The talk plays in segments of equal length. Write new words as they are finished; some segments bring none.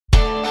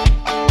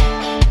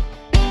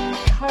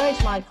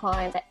my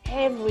clients that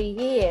every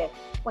year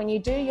when you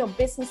do your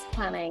business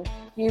planning,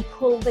 you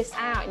pull this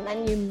out and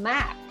then you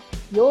map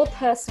your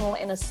personal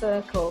inner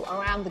circle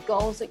around the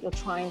goals that you're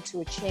trying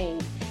to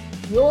achieve.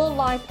 Your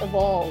life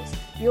evolves,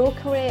 your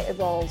career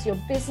evolves, your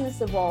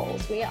business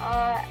evolves. We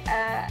are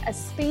a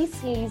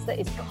species that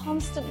is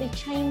constantly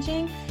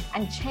changing,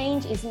 and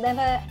change is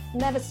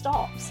never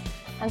stops.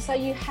 And so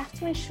you have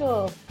to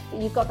ensure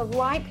that you've got the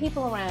right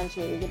people around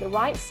you with the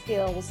right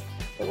skills,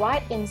 the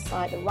right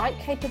insight, the right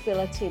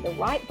capability, the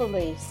right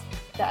beliefs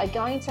that are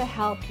going to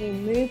help you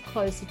move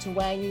closer to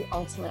where you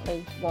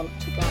ultimately want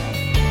to go.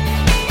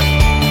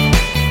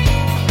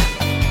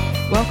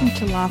 Welcome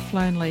to Laugh,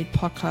 Learn, Lead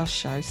podcast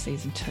show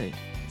season 2.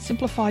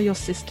 Simplify your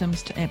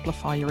systems to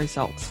amplify your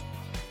results.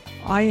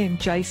 I am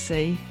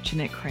JC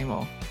Jeanette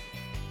Cremor.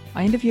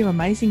 I interview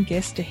amazing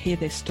guests to hear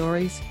their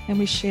stories, and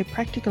we share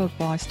practical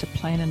advice to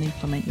plan and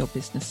implement your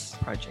business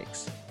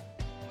projects.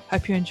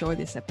 Hope you enjoy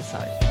this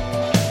episode.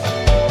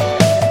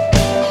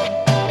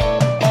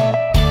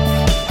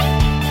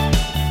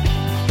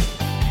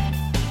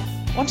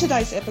 On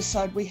today's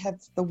episode, we have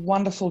the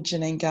wonderful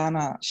Janine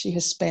Garner. She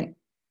has spent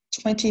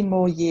 20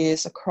 more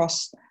years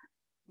across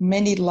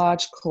many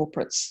large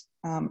corporates,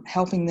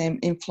 helping them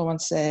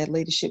influence their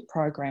leadership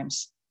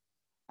programs.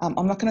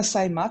 I'm not going to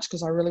say much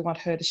because I really want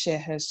her to share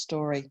her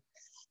story.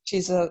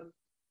 She's a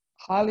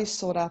highly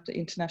sought after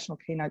international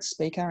keynote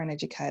speaker and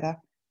educator,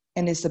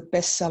 and is the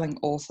best-selling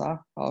author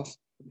of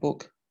the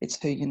book,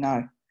 It's Who You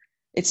Know.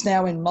 It's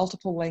now in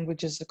multiple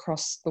languages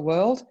across the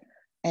world,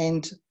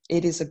 and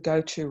it is a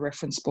go-to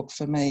reference book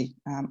for me.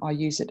 I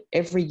use it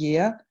every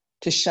year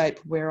to shape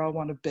where I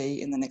want to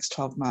be in the next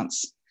 12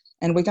 months.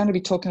 And we're going to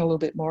be talking a little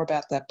bit more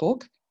about that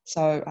book.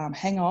 So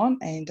hang on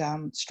and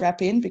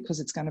strap in, because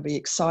it's going to be an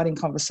exciting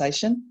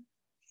conversation.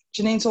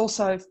 Janine's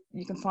also,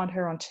 you can find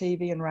her on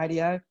TV and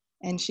radio,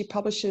 and she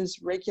publishes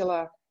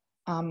regular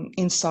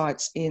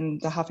insights in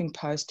the Huffington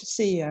Post,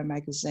 CEO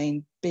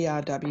Magazine,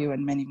 BRW,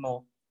 and many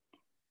more.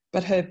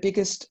 But her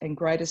biggest and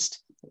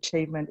greatest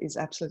achievement is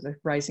absolutely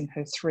raising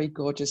her 3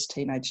 gorgeous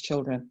teenage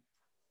children.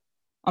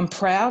 I'm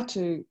proud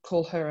to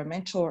call her a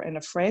mentor and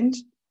a friend,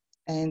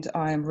 and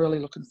I am really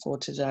looking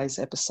forward to today's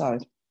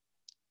episode.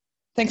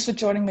 Thanks for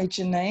joining me,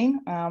 Janine.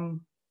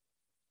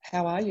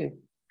 How are you?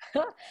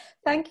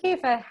 Thank you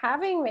for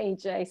having me,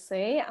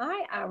 JC.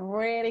 I am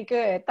really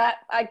good.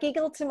 I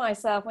giggled to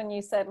myself when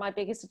you said my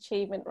biggest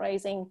achievement,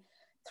 raising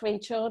 3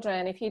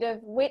 children. If you'd have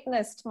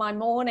witnessed my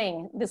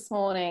morning this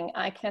morning,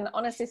 I can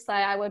honestly say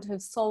I would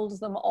have sold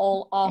them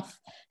all off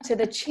to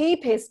the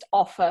cheapest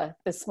offer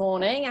this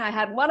morning. I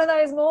had one of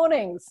those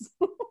mornings.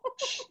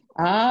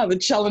 The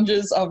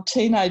challenges of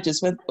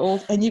teenagers,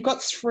 and you've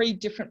got 3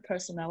 different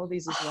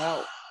personalities as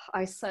well.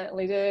 I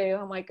certainly do.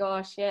 Oh my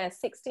gosh, yeah.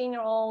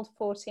 16-year-old,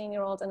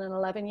 14-year-old, and an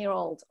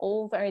 11-year-old,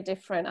 all very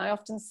different. I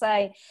often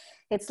say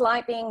it's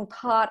like being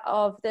part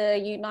of the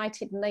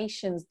United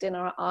Nations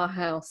dinner at our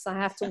house. I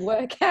have to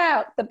work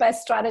out the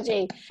best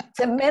strategy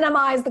to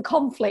minimize the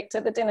conflict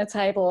at the dinner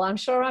table. I'm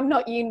sure I'm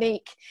not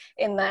unique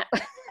in that.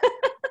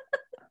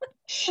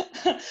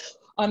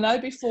 I know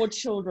before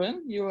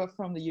children, you were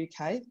from the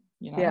UK,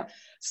 Yeah.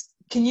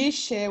 Can you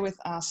share with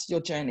us your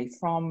journey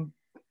from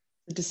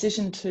the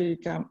decision to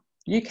go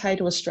UK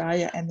to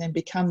Australia and then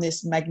become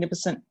this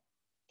magnificent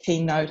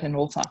keynote and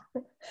author?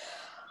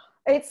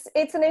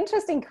 It's an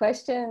interesting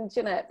question,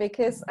 Jeanette,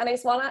 because, and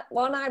it's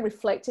one I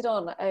reflected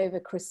on over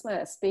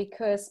Christmas,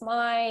 because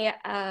my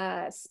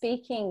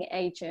speaking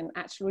agent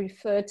actually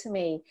referred to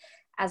me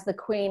as the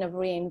Queen of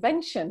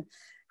Reinvention.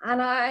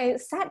 And I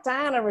sat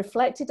down and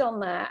reflected on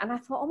that, and I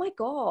thought, oh my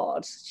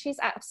God, she's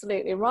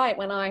absolutely right,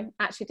 when I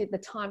actually did the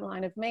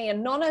timeline of me,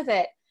 and none of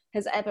it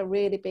has ever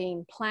really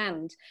been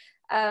planned.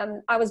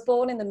 I was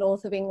born in the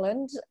north of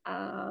England.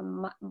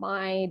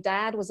 My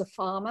dad was a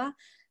farmer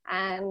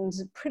and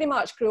pretty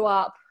much grew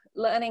up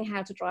learning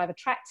how to drive a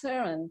tractor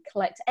and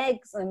collect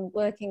eggs and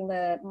working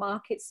the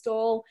market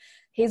stall.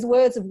 His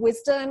words of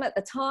wisdom at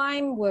the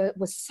time were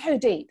so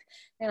deep.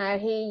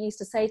 He used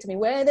to say to me,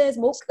 where there's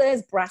muck,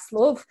 there's brass,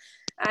 love,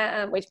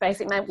 which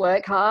basically meant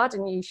work hard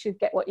and you should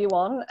get what you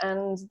want.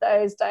 And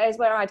those days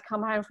where I'd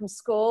come home from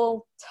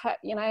school,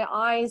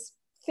 eyes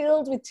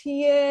filled with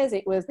tears,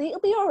 it was, it'll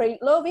be all right,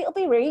 love, it'll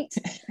be right.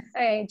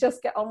 Hey,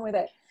 just get on with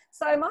it.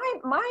 So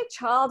my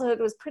childhood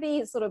was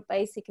pretty sort of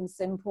basic and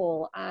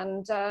simple.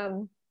 And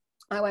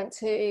I went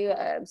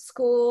to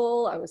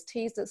school. I was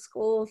teased at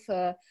school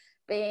for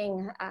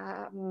being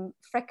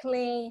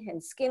freckly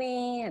and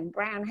skinny and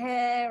brown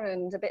hair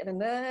and a bit of a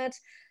nerd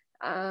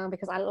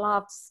because I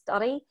loved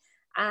study.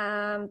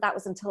 That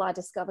was until I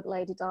discovered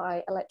Lady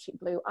Di electric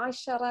blue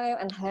eyeshadow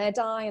and hair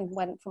dye and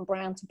went from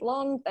brown to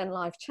blonde. Then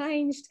life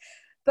changed.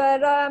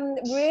 But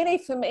really,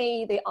 for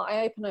me, the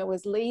eye-opener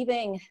was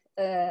leaving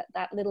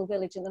that little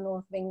village in the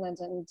north of England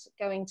and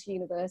going to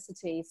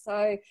university.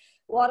 So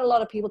what a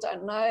lot of people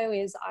don't know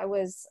is I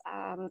was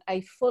a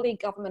fully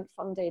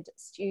government-funded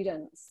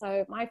student.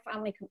 So my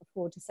family couldn't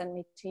afford to send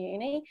me to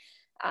uni,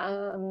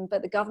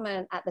 but the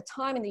government at the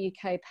time in the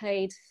UK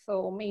paid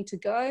for me to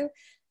go.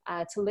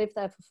 to live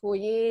there for 4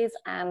 years,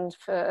 and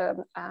for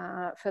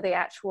the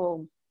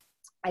actual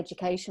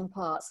education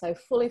part, so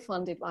fully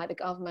funded by the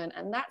government.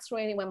 And that's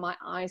really when my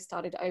eyes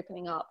started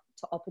opening up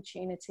to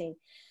opportunity.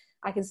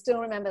 I can still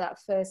remember that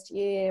first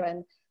year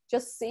and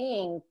just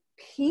seeing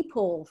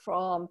people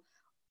from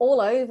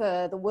all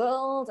over the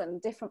world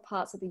and different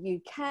parts of the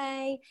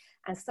UK,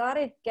 and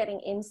started getting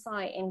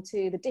insight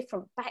into the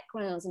different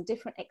backgrounds and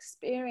different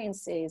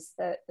experiences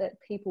that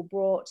people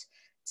brought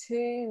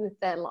to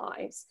their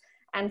lives.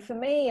 And for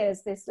me,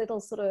 as this little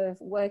sort of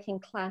working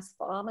class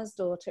farmer's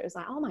daughter, it was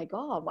like, oh my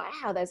God,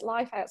 wow, there's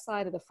life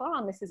outside of the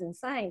farm. This is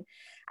insane.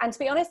 And to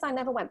be honest, I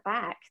never went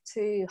back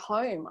to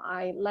home.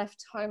 I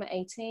left home at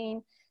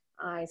 18.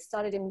 I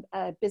started in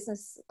a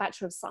business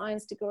Bachelor of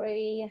Science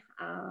degree,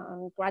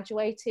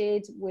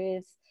 graduated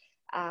with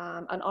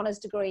an honours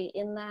degree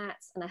in that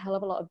and a hell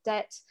of a lot of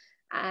debt,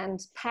 and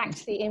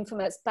packed the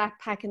infamous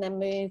backpack and then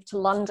moved to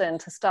London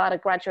to start a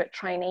graduate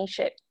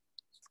traineeship.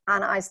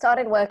 And I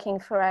started working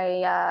for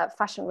a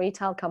fashion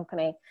retail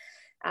company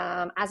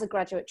as a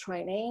graduate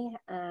trainee,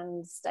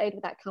 and stayed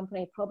with that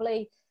company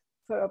probably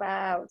for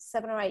about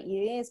 7 or 8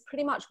 years,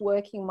 pretty much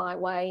working my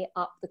way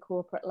up the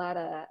corporate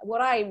ladder. What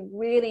I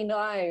really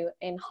know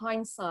in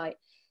hindsight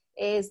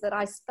is that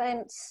I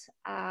spent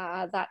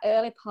that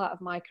early part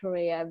of my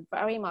career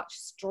very much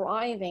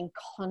striving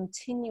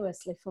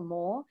continuously for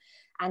more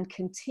and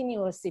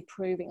continuously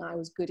proving I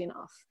was good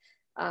enough.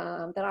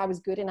 That I was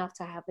good enough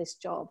to have this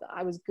job, that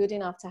I was good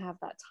enough to have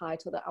that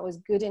title, that I was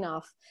good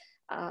enough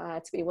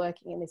to be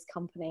working in this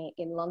company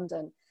in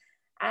London.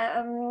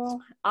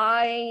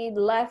 I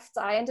left,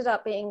 I ended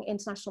up being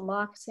international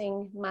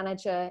marketing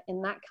manager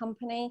in that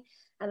company.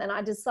 And then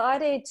I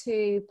decided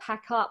to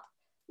pack up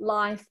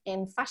life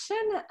in fashion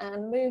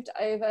and moved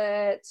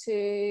over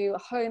to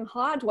home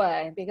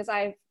hardware, because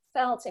I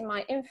felt in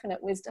my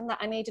infinite wisdom that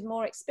I needed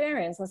more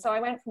experience. And so I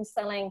went from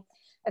selling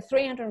a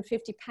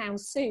 350-pound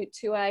suit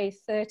to a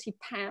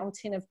 30-pound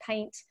tin of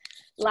paint,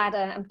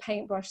 ladder and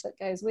paintbrush that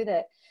goes with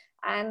it.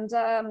 And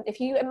if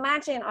you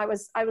imagine, I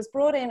was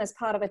brought in as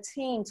part of a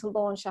team to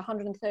launch a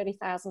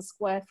 130,000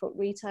 square foot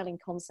retailing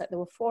concept. There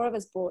were 4 of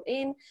us brought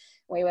in.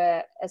 We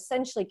were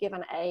essentially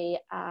given a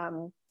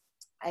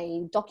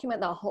document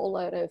that a whole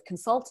load of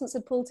consultants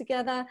had pulled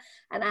together,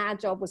 and our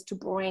job was to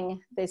bring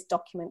this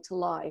document to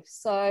life.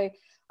 So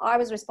I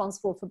was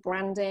responsible for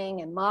branding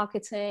and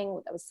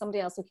marketing. There was somebody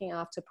else looking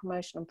after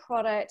promotion and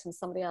product, and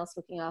somebody else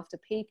looking after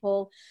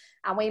people.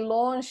 And we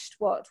launched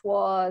what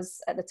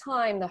was, at the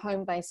time, the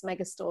home-based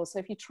megastore. So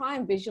if you try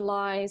and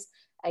visualize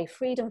a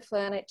Freedom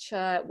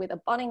Furniture with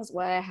a Bunnings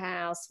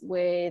Warehouse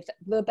with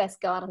the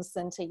best garden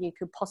centre you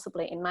could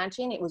possibly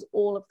imagine, it was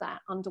all of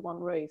that under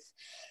one roof.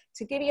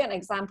 To give you an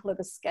example of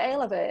the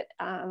scale of it,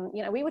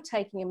 you know, we were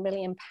taking £1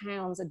 million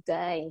a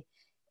day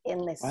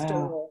in this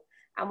store.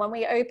 And when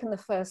we opened the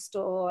first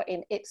store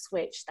in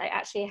Ipswich,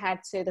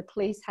 the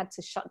police had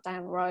to shut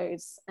down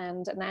roads,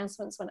 and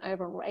announcements went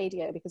over on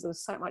radio because there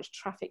was so much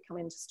traffic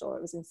coming into store.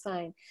 It was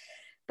insane.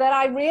 But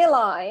I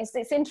realized,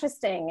 it's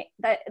interesting,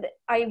 that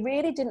I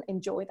really didn't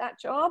enjoy that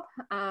job.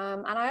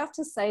 And I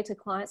often say to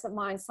clients of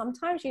mine,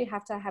 sometimes you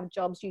have to have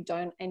jobs you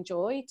don't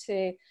enjoy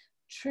to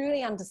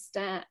truly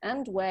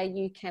understand where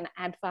you can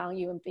add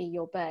value and be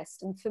your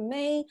best. And for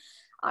me,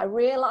 I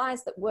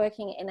realized that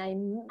working in a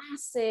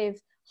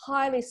massive,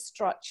 highly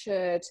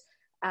structured,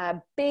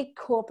 big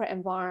corporate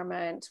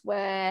environment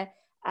where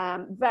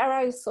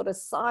very sort of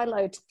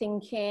siloed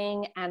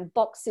thinking and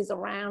boxes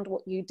around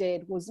what you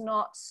did was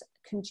not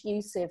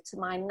conducive to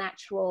my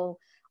natural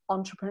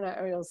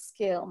entrepreneurial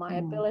skill, my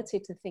ability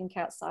to think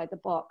outside the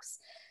box.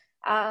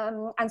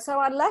 And so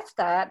I left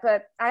that,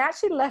 but I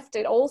actually left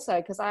it also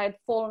because I had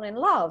fallen in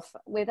love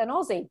with an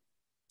Aussie,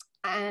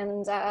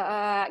 and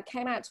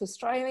came out to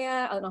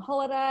Australia on a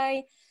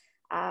holiday.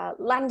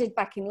 Landed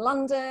back in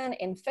London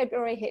in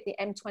February, hit the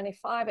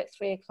M25 at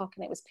 3 o'clock,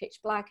 and it was pitch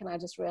black, and I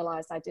just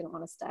realized I didn't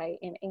want to stay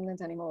in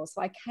England anymore.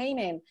 So I came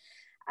in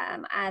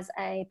as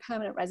a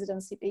permanent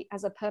resident,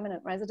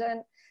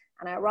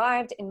 and I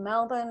arrived in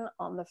Melbourne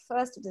on the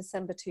 1st of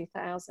December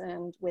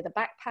 2000 with a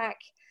backpack,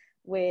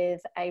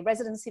 with a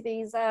residency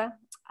visa,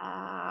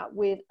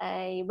 with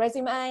a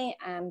resume,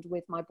 and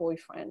with my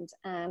boyfriend,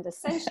 and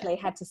essentially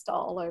had to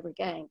start all over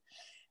again.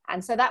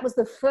 And so that was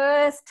the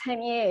first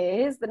 10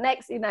 years, the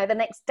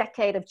next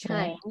decade of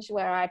change,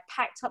 where I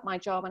packed up my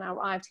job and I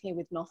arrived here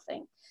with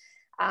nothing.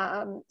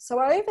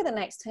 So over the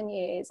next 10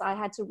 years, I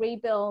had to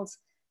rebuild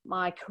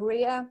my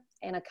career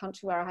in a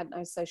country where I had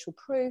no social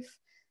proof.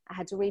 I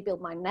had to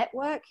rebuild my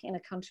network in a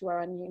country where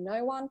I knew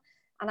no one.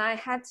 And I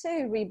had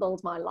to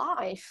rebuild my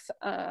life,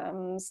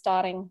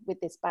 starting with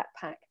this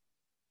backpack.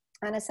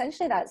 And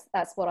essentially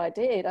that's what I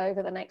did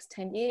over the next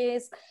 10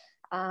 years.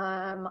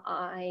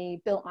 I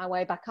built my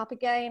way back up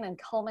again and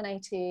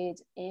culminated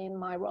in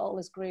my role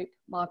as group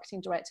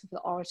marketing director for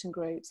the Oroton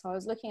Group. So I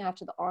was looking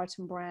after the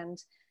Oroton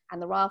brand and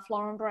the Ralph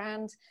Lauren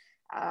brand.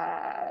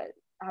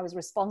 I was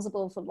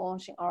responsible for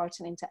launching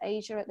Oroton into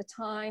Asia at the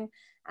time,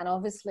 and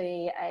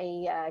obviously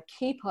a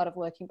key part of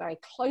working very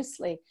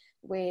closely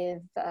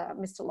with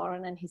Mr.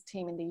 Lauren and his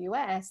team in the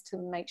US to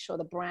make sure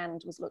the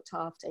brand was looked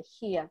after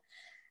here,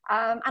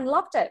 and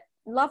loved it.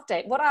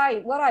 What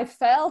I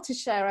failed to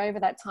share over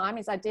that time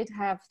is I did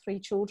have 3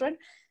 children.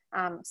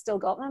 Still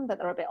got them, but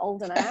they're a bit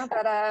older now.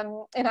 But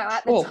you know,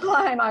 at the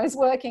time I was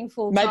working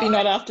full time. Maybe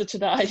not after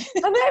today.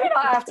 Maybe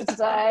not after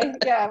today.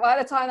 Yeah,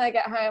 by the time they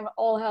get home,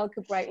 all hell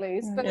could break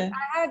loose. But Yeah.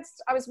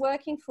 I was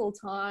working full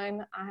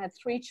time. I had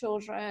 3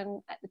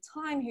 children at the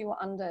time who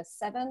were under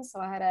 7. So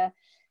I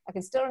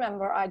can still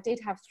remember I did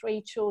have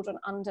 3 children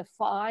under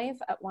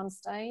 5 at one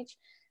stage.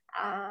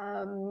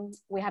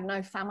 We had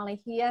no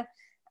family here.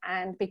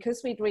 And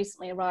because we'd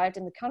recently arrived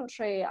in the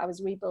country, I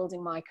was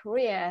rebuilding my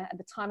career. At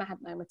the time, I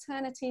had no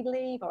maternity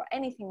leave or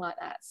anything like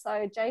that.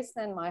 So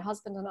Jason, my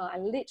husband, and I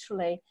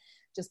literally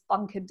just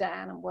bunkered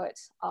down and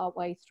worked our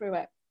way through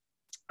it.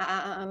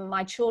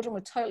 My children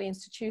were totally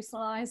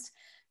institutionalized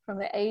from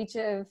the age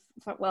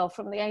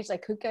they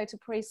could go to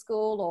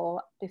preschool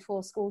or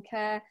before school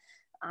care.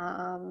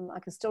 I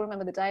can still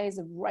remember the days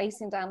of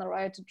racing down the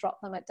road to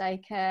drop them at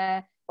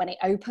daycare when it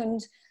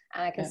opened.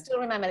 And I can still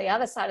remember the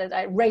other side of the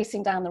day,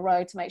 racing down the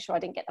road to make sure I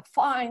didn't get the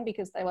fine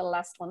because they were the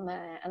last one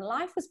there. And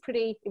life was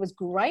it was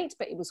great,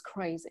 but it was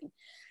crazy.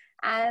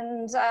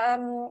 And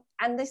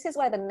this is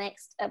where the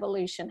next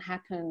evolution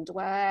happened,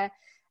 where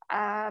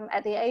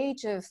at the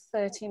age of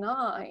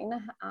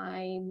 39,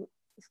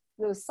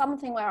 there was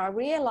something where I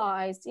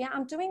realized, yeah,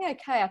 I'm doing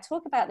okay. I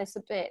talk about this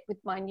a bit with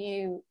my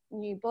new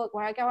book,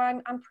 where I go,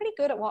 I'm pretty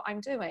good at what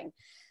I'm doing.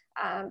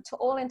 To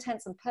all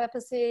intents and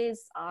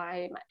purposes,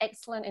 I'm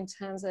excellent in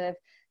terms of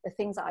the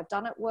things that I've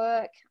done at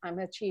work. I'm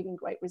achieving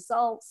great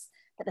results,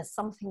 but there's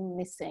something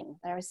missing.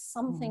 There is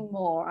something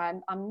more.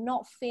 I'm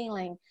not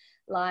feeling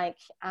like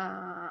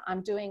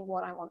I'm doing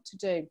what I want to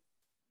do.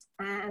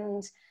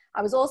 And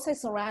I was also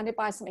surrounded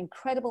by some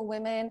incredible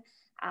women.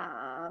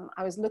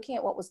 I was looking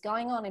at what was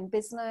going on in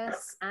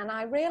business, and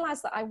I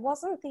realized that I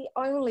wasn't the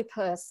only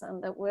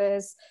person that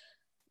was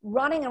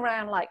running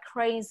around like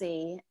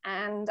crazy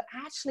and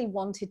actually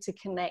wanted to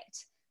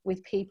connect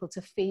with people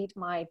to feed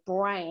my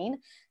brain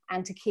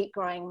and to keep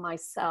growing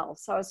myself.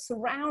 So I was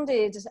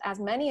surrounded, as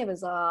many of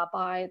us are,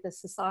 by the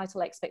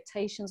societal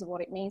expectations of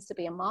what it means to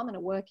be a mum and a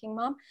working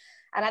mum.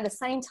 And at the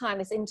same time,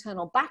 this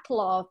internal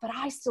battle of, but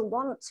I still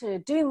want to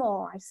do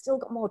more. I've still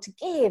got more to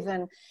give,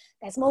 and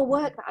there's more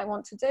work that I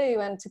want to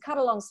do. And to cut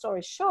a long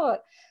story short,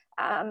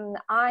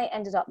 I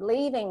ended up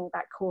leaving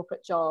that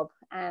corporate job,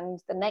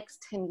 and the next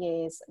 10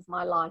 years of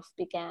my life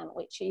began,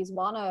 which is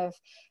one of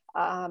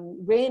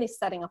really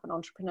setting up an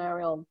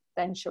entrepreneurial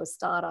venture, a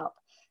startup.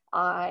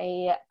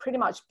 I pretty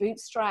much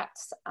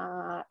bootstrapped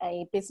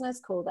a business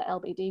called the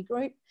LBD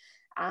Group,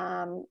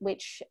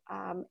 which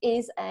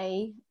is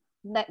a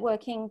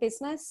networking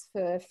business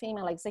for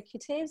female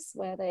executives,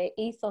 where the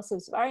ethos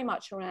is very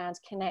much around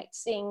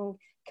connecting,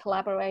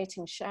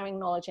 collaborating, sharing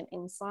knowledge and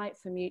insight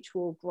for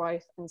mutual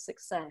growth and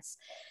success.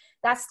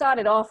 That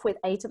started off with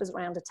 8 of us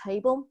around a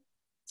table,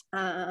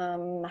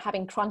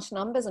 having crunched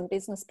numbers and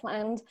business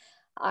planned.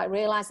 I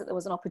realized that there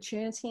was an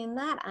opportunity in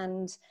that,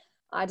 and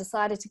I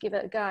decided to give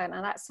it a go.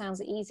 Now that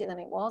sounds easier than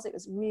it was. It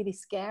was really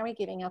scary,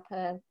 giving up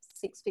a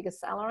 6-figure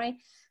salary,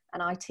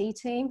 an IT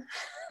team,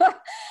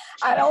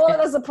 and all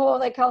of the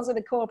support that comes with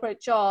a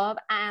corporate job,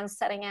 and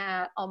setting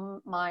out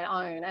on my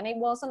own. And it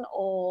wasn't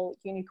all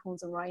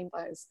unicorns and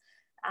rainbows.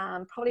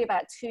 Probably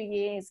about 2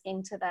 years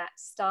into that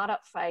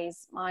startup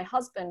phase, my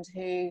husband,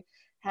 who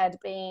had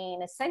been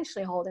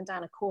essentially holding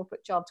down a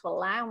corporate job to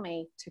allow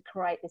me to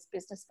create this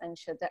business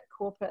venture, that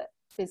corporate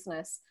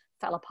business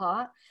fell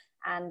apart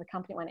and the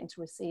company went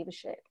into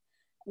receivership.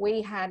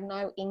 We had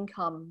no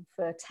income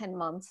for 10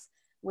 months.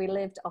 We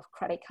lived off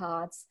credit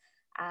cards.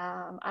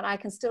 And I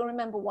can still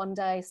remember one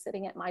day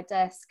sitting at my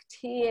desk,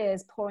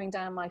 tears pouring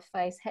down my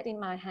face, head in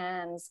my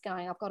hands,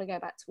 going, I've got to go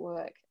back to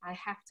work. I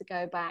have to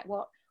go back.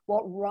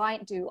 What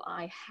right do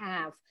I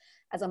have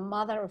as a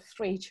mother of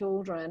 3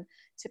 children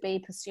to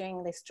be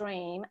pursuing this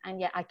dream? And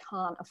yet I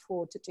can't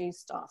afford to do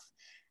stuff.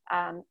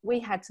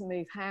 We had to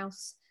move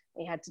house.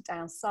 We had to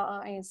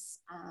downsize.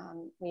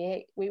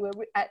 We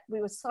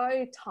were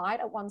so tight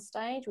at one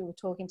stage. We were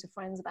talking to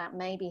friends about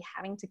maybe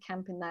having to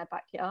camp in their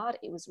backyard.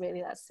 It was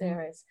really that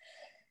serious.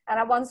 And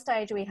at one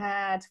stage we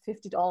had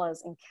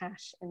 $50 in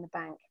cash in the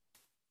bank.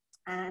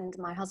 And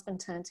my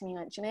husband turned to me and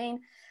went, Janine,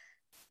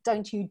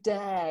 don't you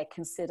dare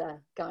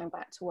consider going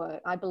back to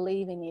work. I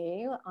believe in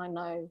you. I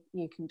know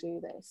you can do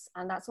this.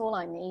 And that's all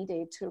I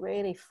needed to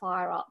really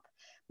fire up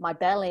my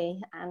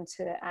belly and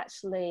to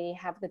actually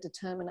have the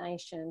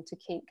determination to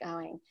keep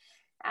going.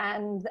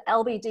 And the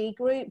LBD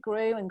Group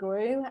grew and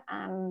grew,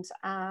 and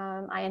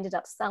I ended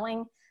up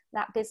selling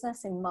that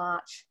business in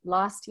March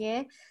last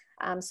year.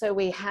 So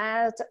we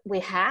have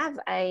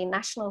a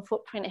national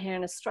footprint here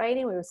in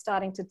Australia. We were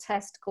starting to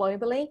test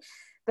globally,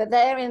 but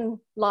therein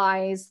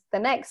lies the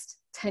next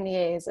 10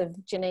 years of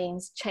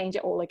Janine's Change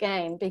It All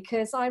Again,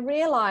 because I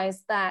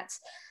realized that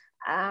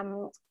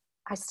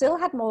I still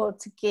had more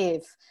to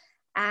give.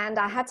 And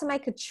I had to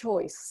make a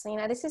choice. You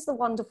know, this is the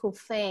wonderful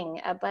thing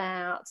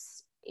about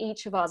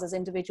each of us as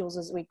individuals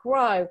as we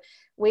grow.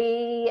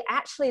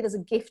 There's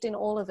a gift in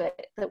all of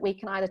it that we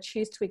can either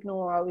choose to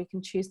ignore or we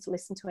can choose to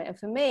listen to it. And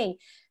for me,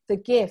 the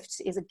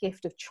gift is a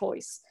gift of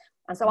choice.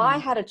 And so I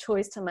had a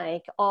choice to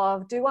make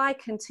of, do I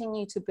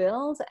continue to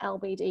build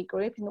LBD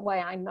Group in the way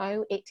I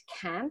know it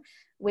can,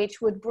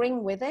 which would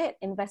bring with it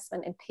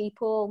investment in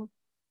people,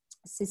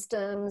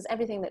 systems,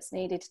 everything that's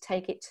needed to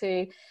take it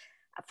to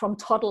from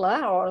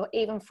toddler or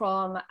even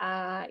from,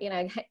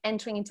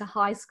 entering into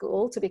high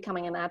school to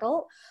becoming an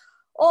adult?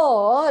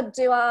 Or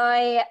do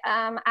I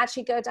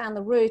actually go down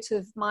the route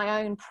of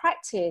my own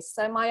practice?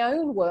 So my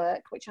own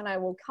work, which I know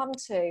we'll come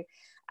to,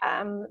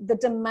 the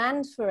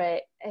demand for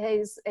it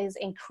is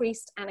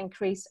increased and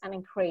increased and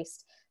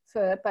increased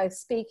for both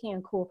speaking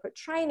and corporate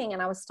training.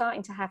 And I was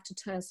starting to have to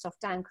turn stuff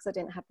down because I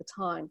didn't have the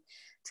time.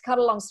 To cut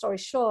a long story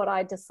short,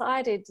 I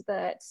decided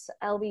that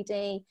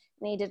LBD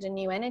needed a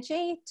new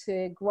energy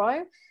to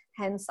grow.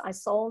 Hence, I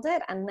sold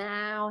it. And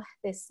now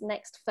this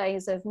next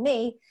phase of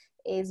me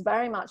is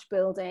very much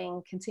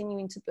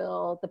continuing to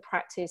build the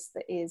practice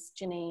that is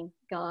Janine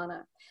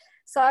Garner.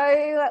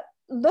 So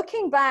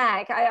looking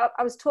back,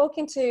 I was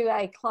talking to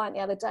a client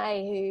the other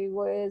day who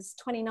was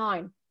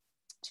 29.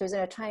 She was in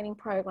a training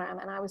program,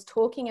 and I was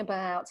talking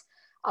about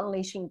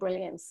unleashing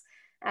brilliance,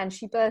 and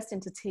she burst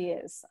into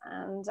tears.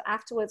 And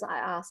afterwards I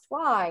asked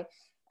why,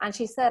 and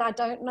she said, I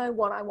don't know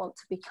what I want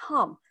to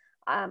become.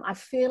 I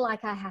feel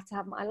like I have to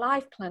have my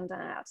life planned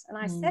out. And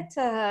I said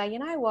to her, you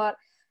know what,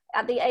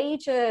 at the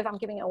age of, I'm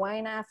giving it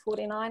away now,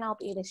 49 I'll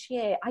be this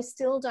year, I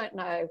still don't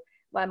know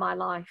where my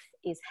life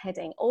is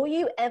heading. All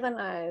you ever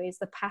know is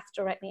the path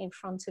directly in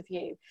front of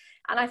you.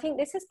 And I think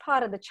this is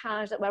part of the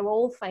challenge that we're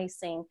all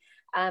facing,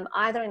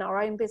 either in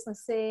our own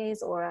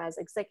businesses or as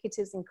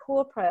executives in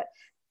corporate,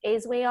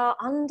 is we are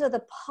under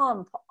the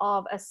pump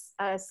of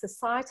a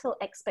societal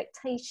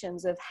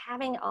expectations of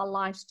having our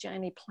life's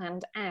journey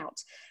planned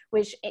out,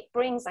 which it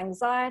brings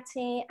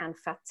anxiety and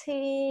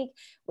fatigue.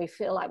 We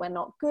feel like we're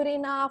not good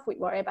enough. We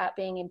worry about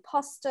being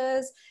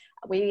imposters.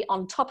 We,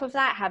 on top of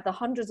that, have the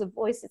hundreds of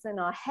voices in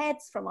our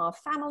heads from our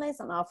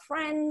families and our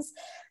friends.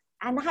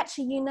 And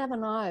actually, you never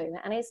know.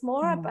 And it's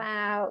more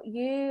about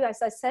you,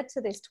 as I said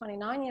to this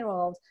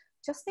 29-year-old,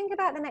 just think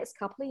about the next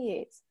couple of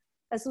years.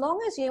 As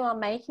long as you are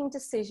making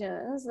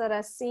decisions that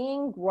are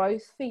seeing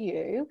growth for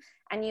you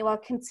and you are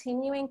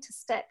continuing to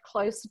step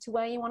closer to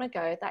where you want to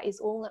go, that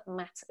is all that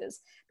matters,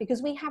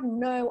 because we have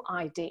no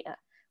idea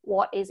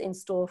what is in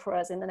store for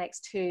us in the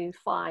next 2,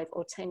 5,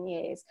 or 10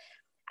 years.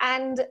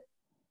 And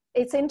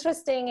it's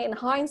interesting, in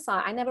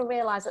hindsight, I never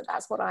realized that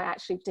that's what I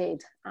actually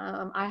did.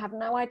 I have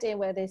no idea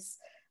where this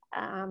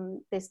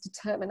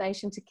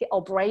determination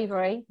or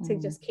bravery to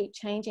just keep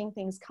changing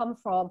things come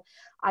from.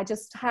 I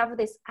just have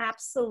this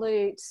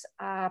absolute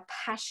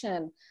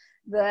passion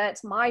that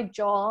my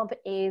job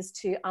is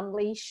to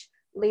unleash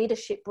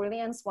leadership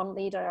brilliance, one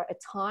leader at a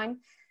time.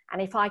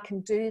 And if I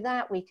can do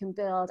that, we can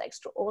build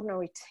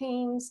extraordinary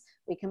teams,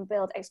 we can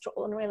build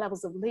extraordinary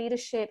levels of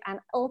leadership, and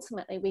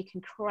ultimately we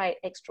can create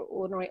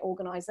extraordinary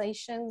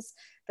organizations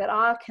that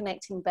are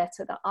connecting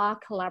better, that are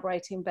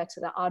collaborating better,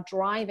 that are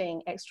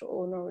driving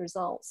extraordinary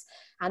results.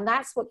 And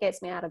that's what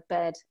gets me out of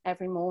bed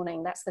every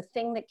morning. That's the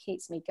thing that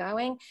keeps me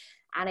going.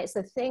 And it's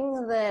the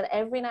thing that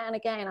every now and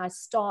again I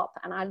stop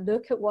and I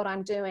look at what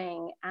I'm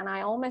doing and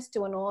I almost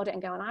do an audit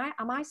and go,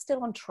 am I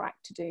still on track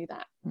to do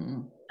that?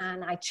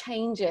 And I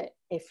change it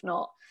if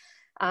not.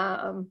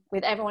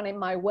 With everyone in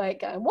my work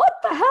going, what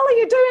the hell are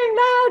you doing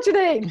now,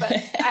 Janine? But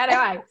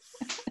anyway,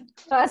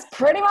 that's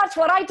pretty much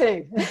what I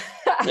do.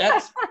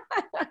 Yes.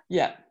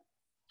 Yeah.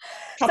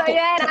 So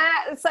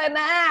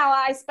now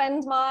I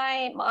spend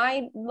my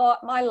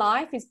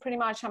life is pretty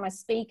much, I'm a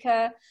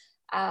speaker,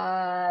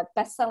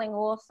 best-selling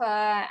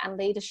author and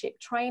leadership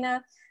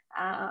trainer.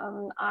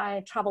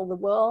 I travel the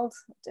world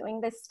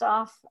doing this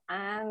stuff,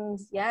 and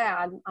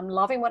yeah, I'm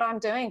loving what I'm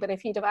doing. But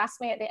if you'd have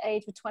asked me at the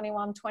age of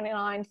 21,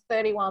 29,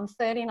 31,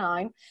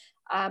 39,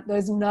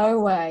 there's no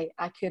way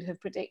I could have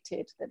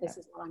predicted that this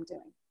is what I'm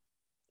doing.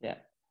 Yeah.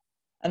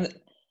 And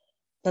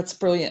that's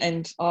brilliant.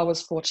 And I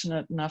was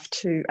fortunate enough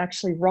to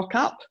actually rock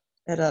up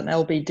at an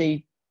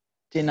LBD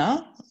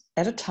dinner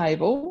at a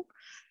table,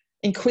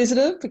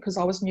 inquisitive because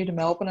I was new to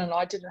Melbourne and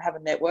I didn't have a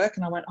network,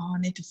 and I went, I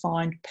need to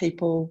find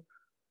people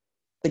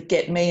that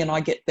get me and I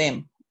get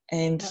them.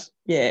 And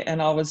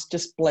and I was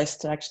just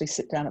blessed to actually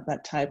sit down at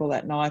that table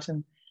that night.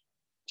 And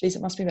geez,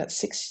 it must be about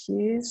 6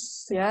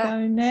 years ago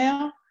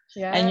now.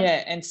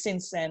 And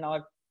since then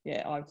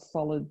I've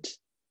followed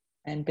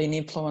and been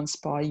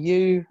influenced by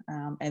you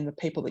and the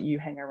people that you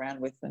hang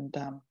around with. And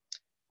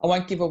I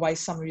won't give away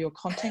some of your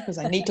content because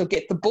I need to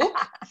get the book,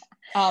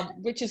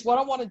 which is what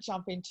I want to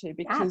jump into,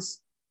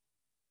 because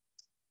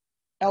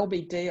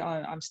LBD,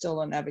 I'm still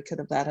an advocate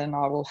of that, and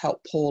I will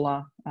help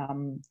Paula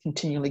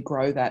continually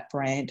grow that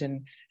brand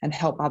and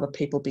help other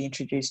people be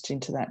introduced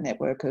into that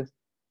network of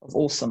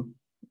awesome.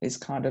 Is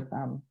kind of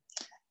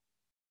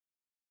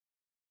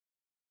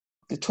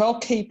the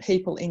 12 key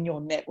people in your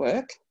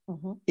network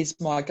is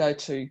my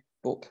go-to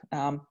book.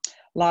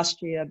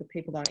 last year, the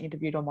people that I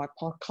interviewed on my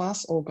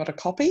podcast all got a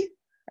copy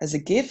as a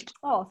gift.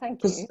 Oh,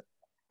 thank you.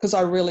 Because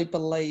I really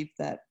believe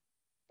that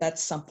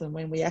that's something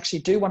when we actually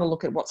do want to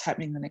look at what's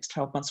happening in the next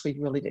 12 months, we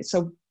really do.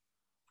 So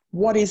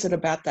what is it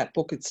about that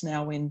book? It's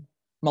now in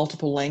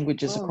multiple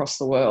languages across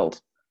the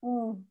world.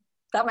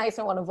 That makes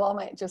me want to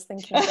vomit just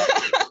thinking about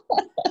it.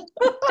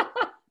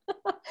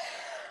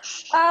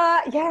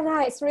 Yeah, no,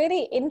 it's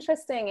really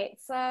interesting.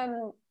 It's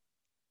again,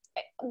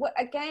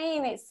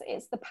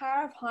 it's the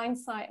power of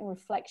hindsight and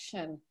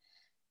reflection.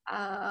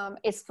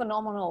 It's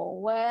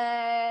phenomenal,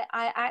 where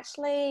I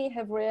actually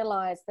have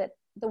realized that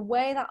the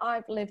way that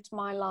I've lived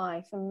my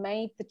life and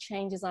made the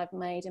changes I've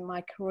made in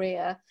my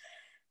career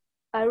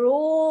are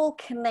all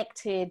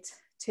connected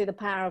to the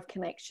power of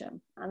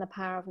connection and the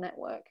power of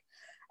network.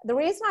 The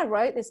reason I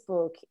wrote this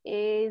book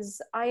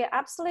is I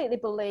absolutely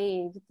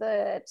believe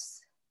that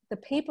the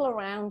people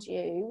around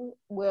you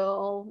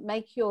will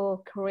make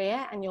your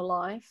career and your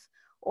life,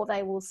 or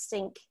they will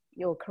sink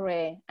your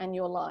career and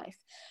your life.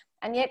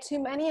 And yet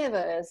too many of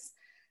us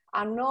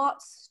are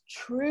not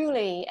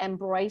truly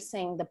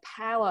embracing the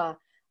power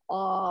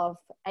of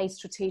a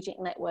strategic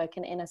network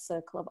and inner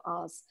circle of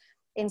ours.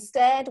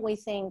 Instead, we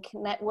think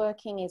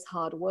networking is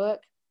hard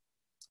work.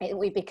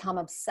 We become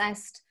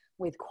obsessed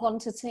with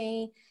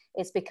quantity.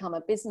 It's become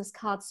a business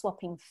card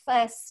swapping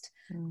fest.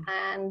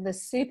 And the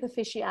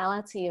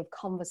superficiality of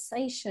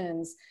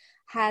conversations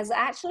has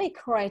actually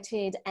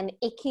created an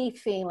icky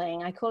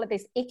feeling. I call it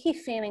this icky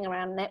feeling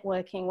around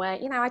networking, where,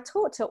 you know, I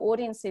talk to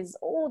audiences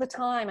all the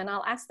time and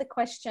I'll ask the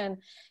question,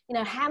 you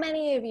know, how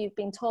many of you have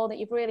been told that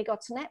you've really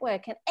got to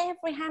network? And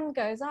every hand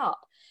goes up.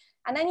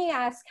 And then you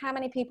ask how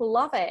many people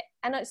love it.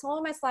 And it's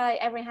almost like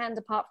every hand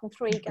apart from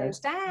three goes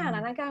down.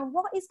 And I go,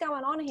 what is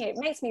going on here? It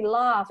makes me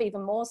laugh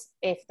even more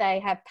if they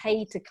have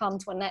paid to come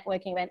to a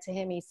networking event to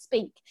hear me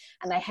speak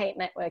and they hate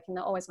networking.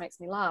 That always makes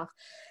me laugh.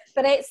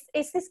 But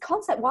it's this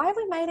concept. Why have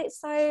we made it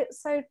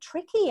so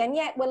tricky? And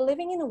yet we're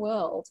living in a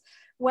world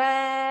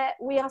where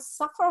we are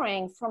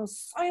suffering from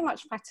so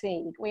much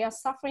fatigue. We are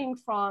suffering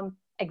from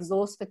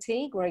exhaust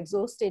fatigue. We're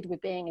exhausted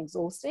with being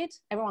exhausted.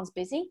 Everyone's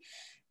busy.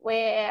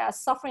 We're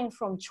suffering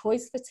from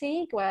choice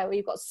fatigue, where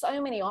we've got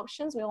so many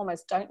options. We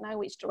almost don't know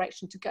which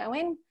direction to go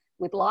in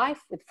with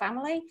life, with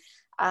family,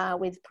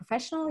 with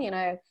professional. You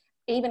know,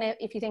 even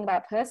if you think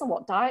about personal,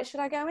 what diet should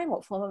I go in?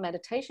 What form of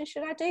meditation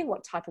should I do?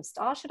 What type of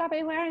style should I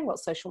be wearing? What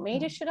social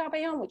media should I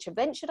be on? Which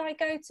event should I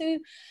go to?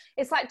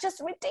 It's like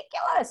just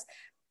ridiculous.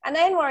 And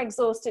then we're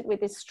exhausted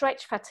with this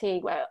stretch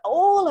fatigue, where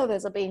all of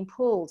us are being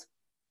pulled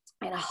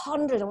in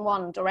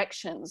 101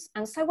 directions.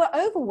 And so we're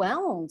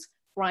overwhelmed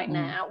right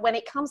now when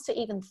it comes to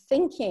even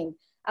thinking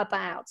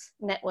about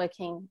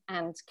networking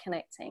and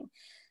connecting.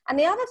 And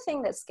the other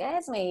thing that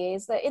scares me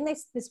is that in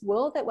this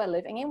world that we're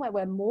living in, where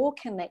we're more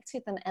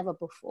connected than ever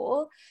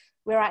before,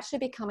 we're actually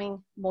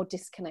becoming more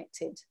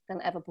disconnected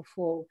than ever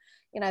before.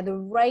 You know, the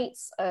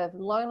rates of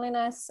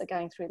loneliness are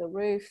going through the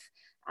roof.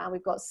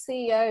 We've got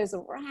CEOs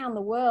around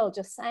the world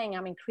just saying,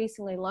 I'm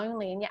increasingly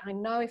lonely. And yet I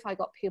know if I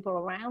got people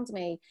around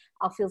me,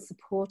 I'll feel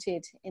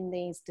supported in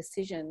these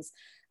decisions.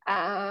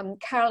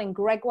 Caroline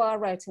Gregoire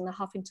wrote in the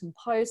Huffington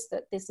Post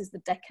that this is the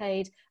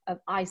decade of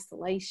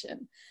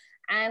isolation.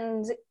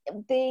 And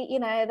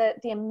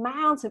the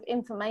amount of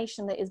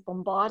information that is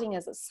bombarding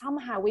us, that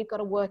somehow we've got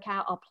to work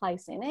out our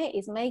place in it,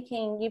 is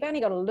making, you've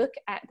only got to look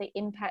at the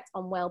impact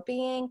on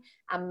well-being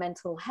and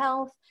mental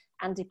health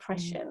and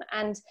depression.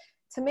 And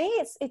to me,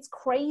 it's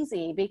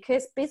crazy,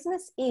 because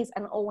business is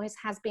and always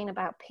has been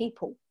about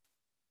people.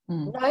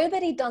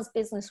 Nobody does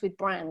business with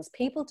brands.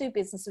 People do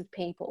business with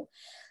people.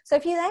 So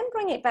if you then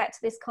bring it back to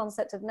this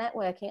concept of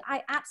networking,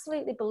 I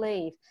absolutely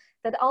believe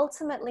that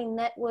ultimately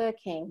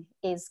networking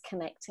is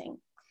connecting.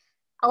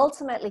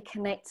 Ultimately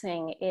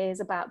connecting is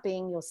about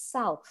being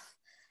yourself.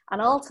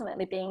 And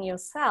ultimately being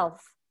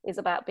yourself is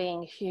about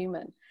being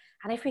human.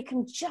 And if we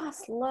can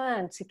just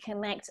learn to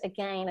connect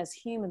again as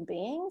human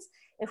beings,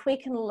 if we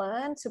can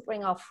learn to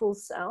bring our full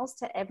selves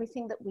to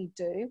everything that we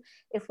do,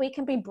 if we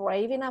can be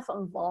brave enough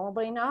and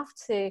vulnerable enough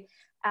to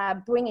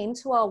bring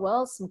into our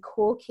world some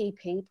core key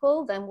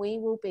people, then we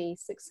will be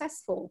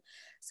successful.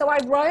 So I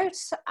wrote,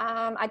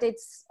 I did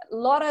a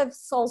lot of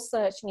soul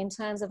searching in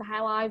terms of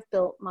how I've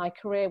built my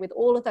career with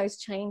all of those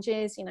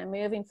changes, you know,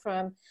 moving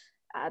from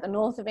the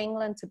north of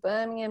England to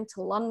Birmingham,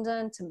 to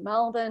London, to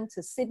Melbourne,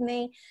 to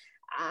Sydney,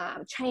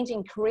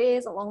 changing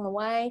careers along the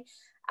way.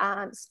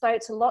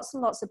 Spoke to lots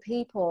and lots of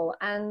people,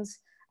 and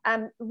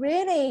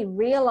really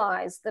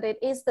realized that it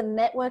is the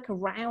network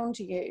around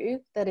you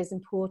that is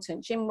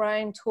important. Jim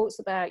Rohn talks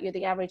about you're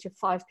the average of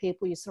 5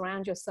 people you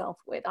surround yourself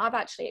with. I've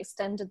actually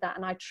extended that,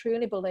 and I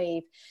truly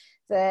believe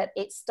that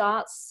it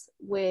starts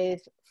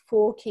with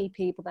 4 key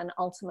people, then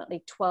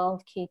ultimately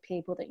 12 key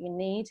people that you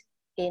need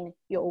in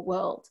your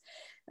world.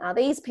 Now,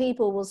 these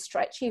people will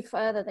stretch you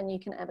further than you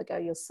can ever go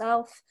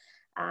yourself.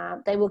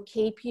 They will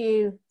keep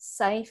you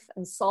safe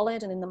and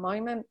solid and in the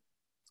moment,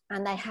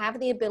 and they have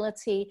the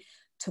ability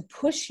to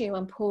push you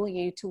and pull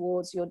you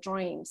towards your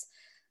dreams.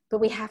 But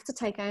we have to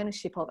take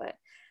ownership of it.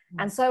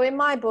 And so in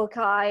my book,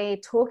 I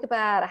talk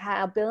about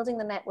how building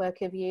the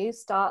network of you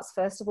starts,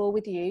 first of all,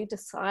 with you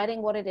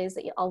deciding what it is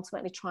that you're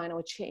ultimately trying to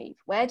achieve.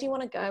 Where do you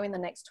want to go in the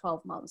next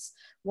 12 months?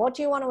 What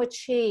do you want to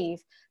achieve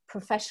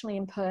professionally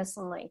and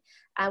personally?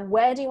 And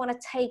where do you want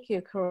to take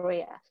your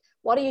career?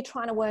 What are you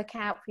trying to work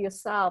out for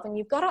yourself? And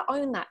you've got to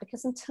own that,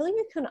 because until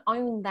you can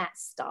own that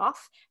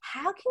stuff,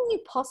 how can you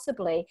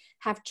possibly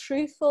have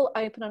truthful,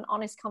 open and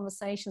honest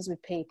conversations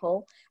with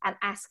people and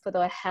ask for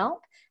their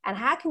help? And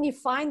how can you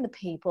find the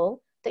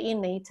people that you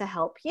need to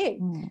help you?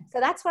 So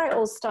that's where it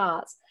all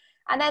starts.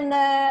 And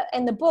then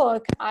in the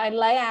book, I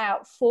lay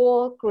out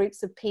 4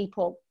 groups of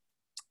people.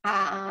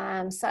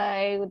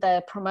 So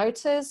the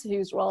promoters,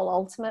 whose role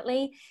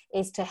ultimately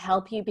is to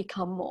help you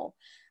become more.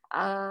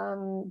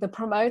 The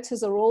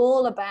promoters are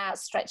all about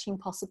stretching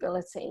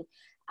possibility.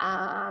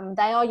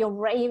 They are your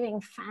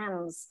raving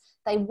fans.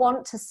 They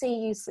want to see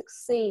you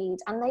succeed,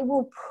 and they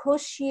will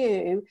push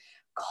you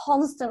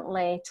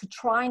constantly to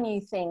try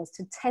new things,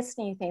 to test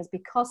new things,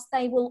 because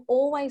they will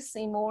always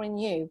see more in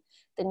you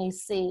than you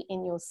see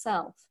in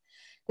yourself.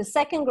 The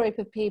second group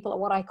of people are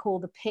what I call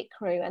the pit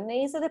crew, and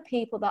these are the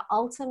people that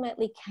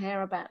ultimately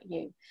care about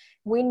you.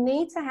 We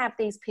need to have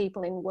these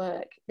people in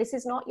work. This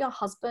is not your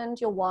husband,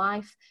 your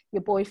wife,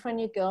 your boyfriend,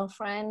 your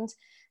girlfriend,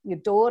 your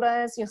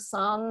daughters, your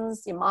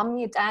sons, your mum,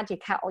 your dad, your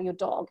cat, or your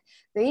dog.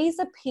 These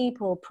are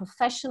people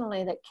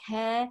professionally that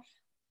care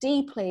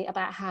deeply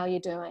about how you're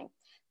doing.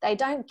 They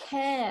don't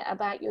care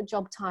about your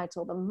job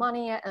title, the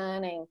money you're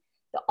earning,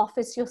 the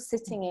office you're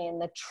sitting in,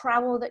 the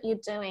travel that you're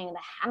doing, the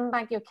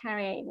handbag you're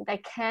carrying. They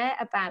care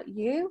about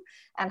you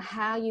and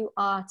how you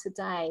are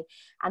today.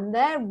 And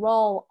their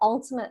role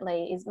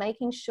ultimately is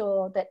making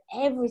sure that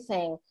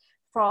everything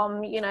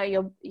from, you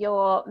know,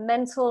 your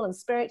mental and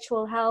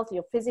spiritual health,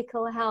 your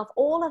physical health,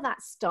 all of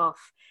that stuff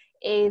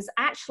is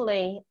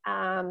actually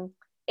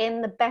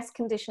in the best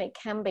condition it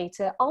can be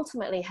to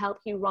ultimately help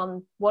you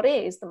run what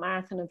is the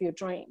marathon of your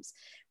dreams.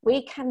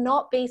 We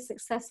cannot be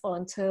successful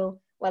until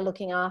we're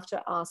looking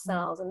after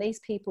ourselves, and these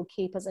people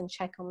keep us in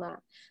check on that.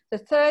 The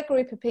third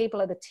group of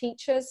people are the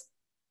teachers,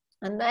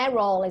 and their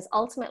role is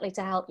ultimately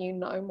to help you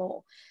know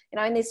more. You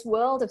know, in this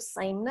world of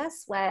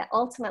sameness where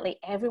ultimately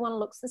everyone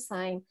looks the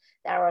same,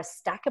 there are a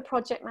stack of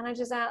project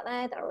managers out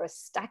there, there are a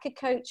stack of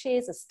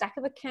coaches, a stack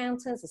of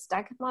accountants, a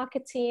stack of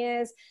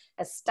marketeers,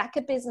 a stack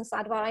of business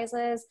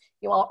advisors.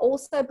 You are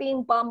also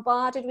being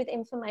bombarded with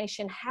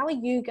information. How are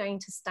you going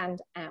to stand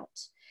out?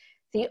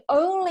 The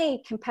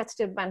only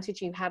competitive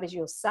advantage you have is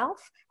yourself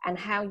and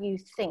how you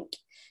think.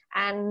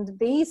 And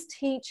these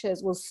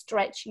teachers will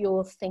stretch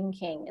your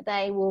thinking.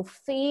 They will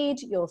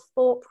feed your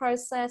thought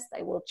process.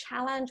 They will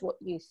challenge what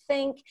you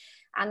think,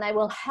 and they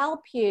will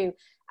help you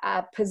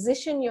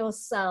position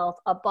yourself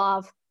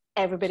above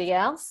everybody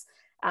else,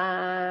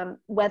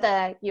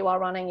 whether you are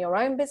running your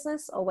own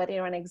business or whether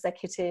you're an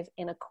executive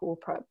in a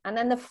corporate. And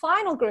then the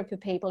final group of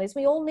people is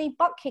we all need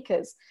butt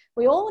kickers.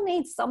 We all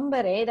need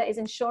somebody that is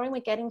ensuring we're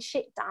getting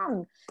shit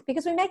done,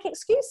 because we make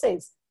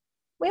excuses.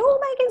 We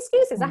all make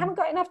excuses. I haven't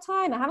got enough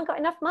time. I haven't got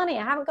enough money.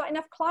 I haven't got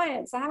enough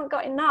clients. I haven't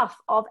got enough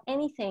of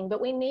anything. But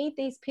we need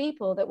these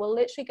people that will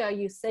literally go,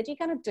 you said you're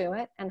going to do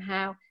it, and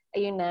how are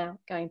you now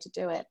going to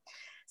do it?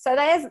 So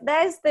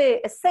there's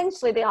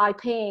essentially the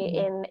IP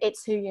in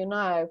It's Who You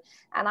Know.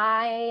 And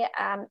I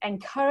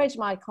encourage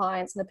my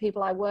clients and the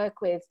people I work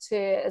with to,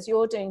 as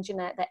you're doing,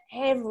 Jeanette, that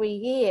every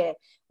year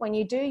when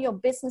you do your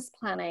business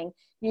planning,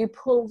 you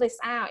pull this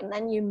out and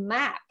then you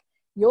map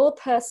your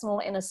personal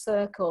inner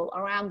circle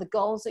around the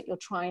goals that you're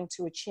trying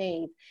to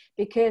achieve,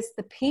 because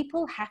the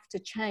people have to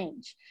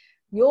change.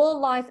 Your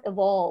life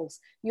evolves,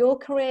 your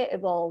career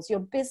evolves,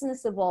 your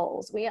business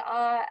evolves. We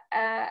are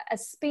a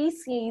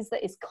species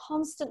that is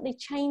constantly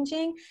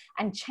changing,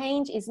 and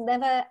change is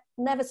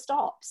never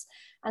stops.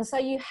 And so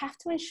you have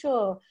to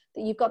ensure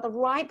that you've got the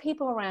right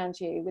people around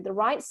you with the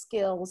right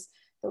skills,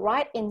 the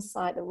right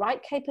insight, the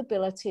right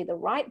capability, the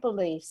right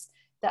beliefs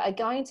that are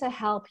going to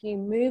help you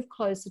move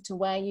closer to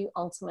where you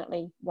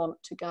ultimately want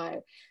to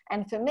go.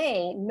 And for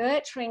me,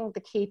 nurturing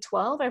the key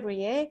 12 every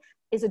year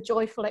is a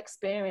joyful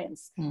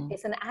experience.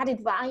 It's an added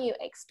value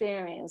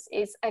experience.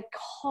 It's a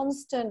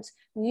constant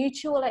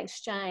mutual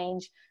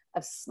exchange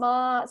of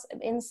smarts,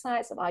 of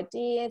insights, of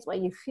ideas, where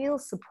you feel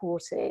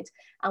supported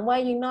and where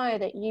you know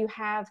that you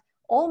have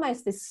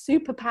almost this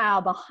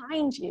superpower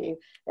behind you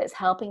that's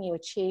helping you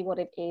achieve what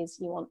it is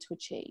you want to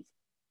achieve.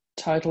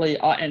 Totally.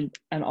 And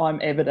I'm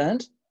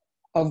evident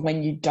of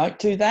when you don't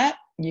do that,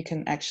 you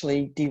can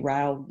actually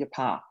derail your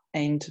path.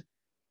 And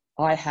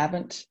I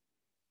haven't,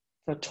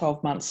 for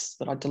 12 months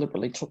that I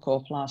deliberately took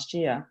off last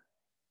year,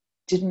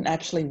 didn't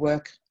actually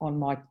work on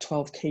my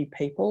 12 key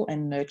people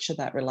and nurture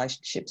that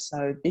relationship.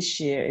 So this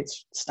year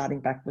it's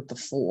starting back with the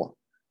 4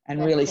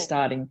 and really cool.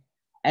 Starting,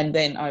 and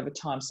then over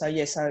time. So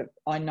yeah, so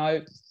I know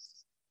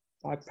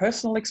by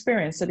personal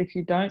experience that if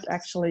you don't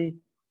actually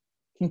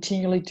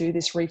continually do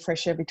this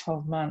refresh every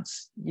 12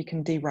 months, you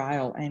can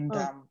derail. And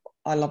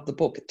I love the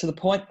book to the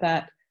point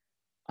that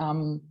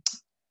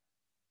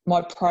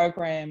my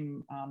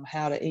program,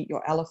 How to Eat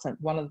Your Elephant,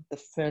 one of the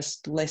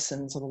first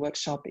lessons of the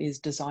workshop is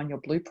design your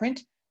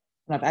blueprint.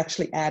 And I've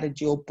actually added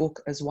your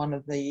book as one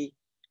of the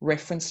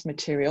reference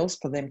materials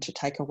for them to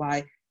take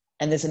away.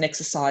 And there's an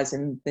exercise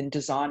in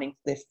designing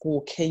their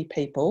 4 key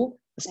people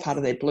as part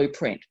of their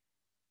blueprint.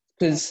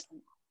 Because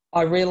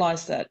I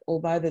realised that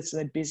although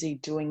they're busy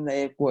doing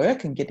their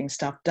work and getting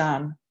stuff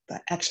done, they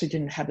actually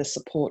didn't have the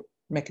support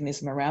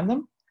mechanism around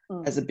them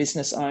as a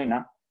business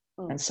owner.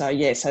 And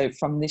so, so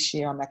from this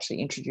year, I'm actually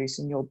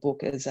introducing your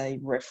book as a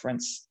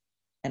reference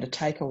and a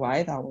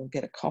takeaway. They will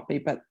get a copy,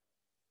 but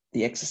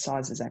the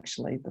exercise is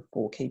actually the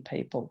 4 key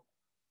people.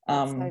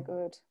 That's so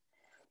good.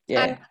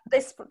 Yeah. And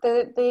this,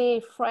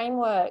 the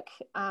framework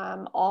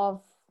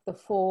of the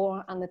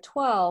 4 and the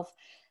 12,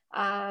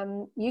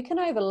 you can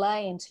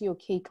overlay into your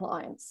key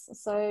clients.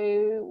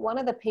 So one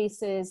of the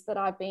pieces that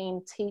I've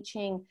been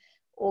teaching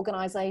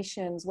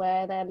organizations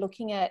where they're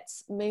looking at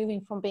moving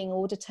from being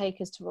order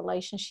takers to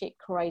relationship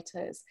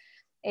creators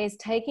is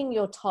taking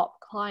your top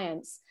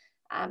clients,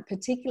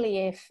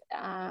 particularly if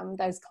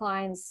those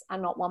clients are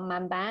not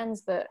one-man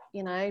bands, but,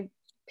 you know,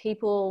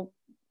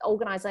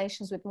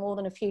 organizations with more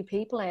than a few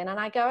people in. And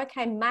I go,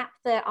 okay, map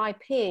their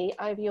IP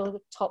over your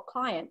top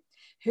client.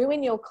 Who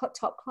in your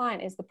top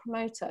client is the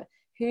promoter?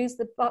 Who's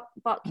the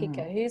butt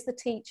kicker? Who's the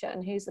teacher?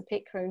 And who's the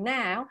pit crew?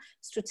 Now,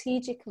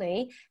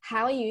 strategically,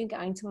 how are you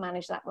going to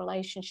manage that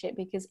relationship?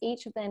 Because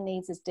each of their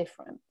needs is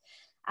different.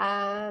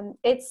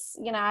 It's,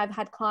 you know, I've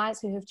had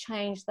clients who have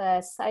changed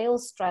their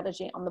sales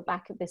strategy on the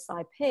back of this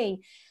IP,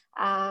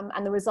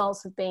 and the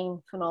results have been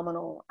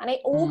phenomenal. And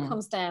it all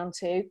comes down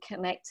to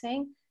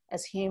connecting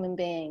as human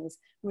beings,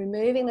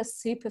 removing the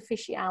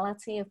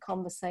superficiality of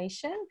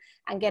conversation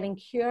and getting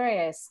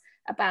curious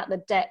about the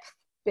depth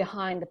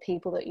behind the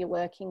people that you're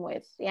working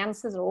with. The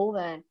answers are all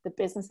there. The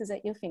business is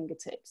at your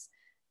fingertips.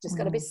 Just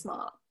got to be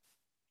smart.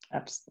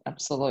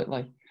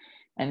 Absolutely.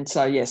 And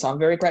so, yes, I'm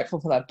very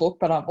grateful for that book,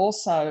 but I'm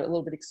also a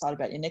little bit excited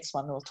about your next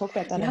one. We'll talk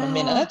about that in a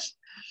minute.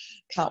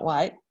 Can't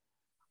wait.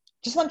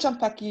 Just want to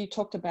jump back. You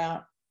talked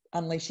about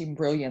Unleashing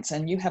Brilliance,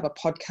 and you have a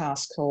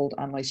podcast called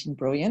Unleashing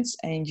Brilliance,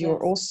 and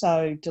you're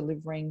also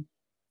delivering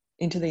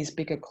into these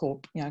bigger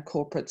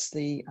corporates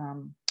the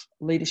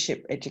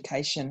leadership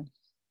education.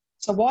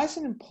 So why is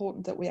it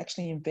important that we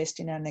actually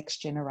invest in our next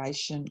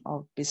generation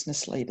of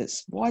business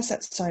leaders? Why is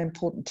that so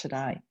important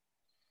today?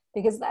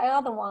 Because they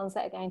are the ones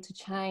that are going to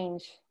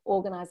change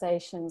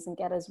organizations and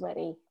get us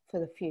ready for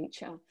the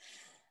future.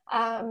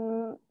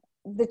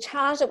 The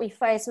challenge that we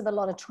face with a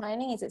lot of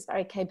training is it's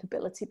very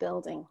capability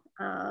building.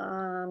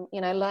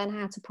 You know, learn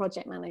how to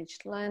project manage,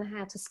 learn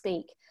how to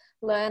speak,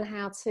 learn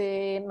how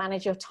to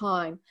manage your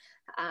time.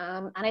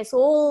 And it's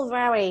all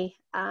very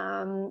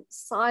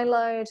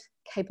siloed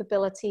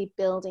capability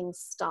building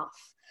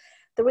stuff.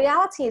 The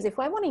reality is if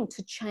we're wanting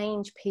to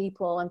change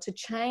people and to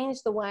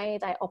change the way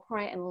they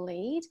operate and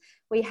lead,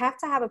 we have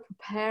to have a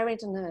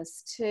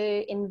preparedness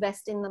to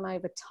invest in them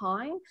over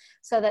time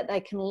so that they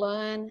can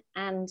learn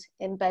and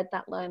embed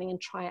that learning and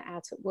try it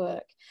out at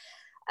work.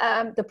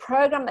 The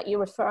program that you're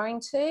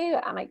referring to,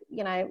 I'm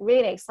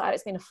really excited.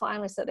 It's been a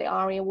finalist at the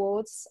ARI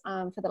Awards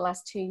for the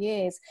last 2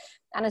 years.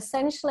 And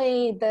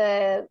essentially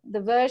the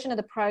version of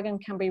the program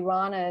can be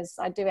run as,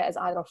 I do it as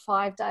either a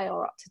 5-day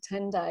or up to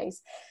 10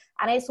 days.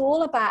 And it's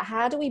all about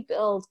how do we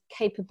build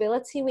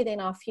capability within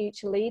our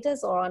future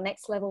leaders or our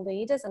next level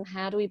leaders, and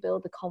how do we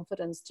build the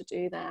confidence to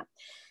do that.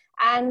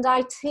 And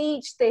I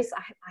teach this,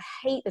 I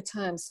hate the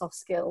term soft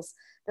skills,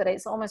 but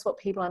it's almost what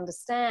people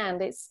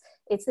understand. It's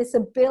this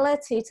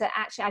ability to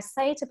actually, I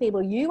say to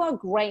people, you are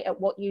great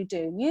at what you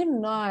do. You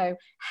know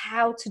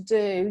how to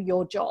do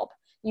your job.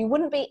 You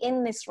wouldn't be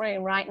in this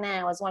room right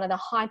now as one of the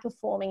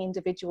high-performing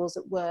individuals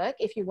at work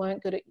if you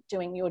weren't good at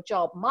doing your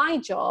job. My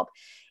job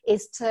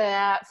is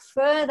to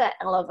further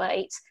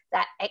elevate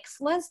that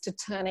excellence, to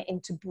turn it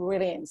into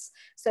brilliance,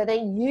 so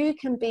that you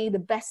can be the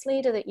best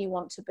leader that you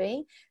want to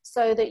be,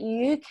 so that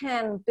you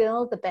can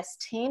build the best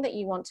team that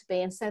you want to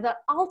be, and so that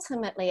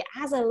ultimately,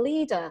 as a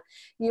leader,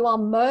 you are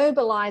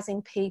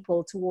mobilizing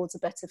people towards a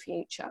better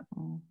future.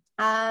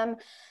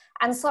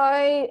 And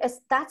so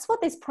that's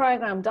what this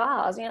program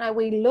does. You know,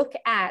 we look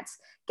at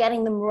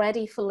getting them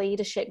ready for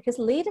leadership, because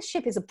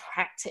leadership is a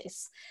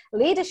practice.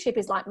 Leadership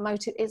is like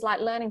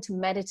learning to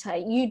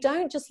meditate. You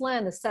don't just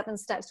learn the 7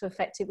 steps to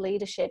effective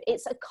leadership.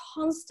 It's a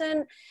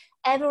constant,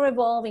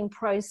 ever-evolving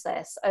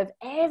process of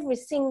every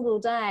single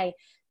day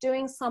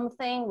doing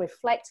something,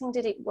 reflecting,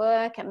 did it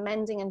work,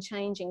 amending and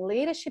changing.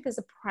 Leadership is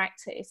a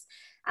practice,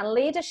 and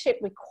leadership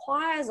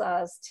requires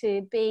us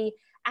to be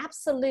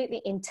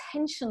absolutely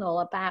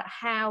intentional about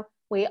how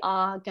we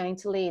are going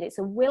to lead. It's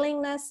a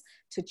willingness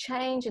to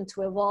change and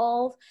to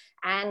evolve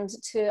and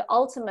to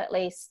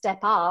ultimately step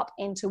up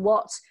into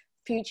what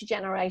future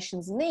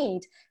generations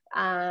need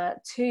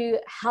to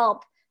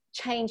help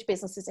change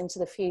businesses into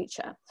the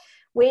future.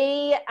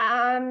 We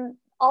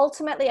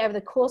ultimately, over the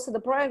course of the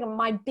program,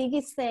 my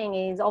biggest thing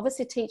is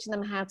obviously teaching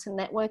them how to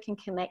network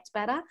and connect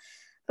better,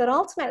 but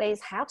ultimately is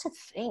how to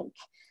think.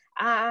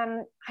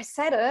 I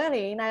said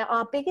earlier, you know,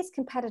 our biggest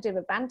competitive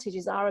advantage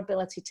is our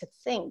ability to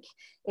think,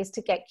 is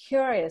to get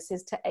curious,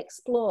 is to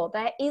explore.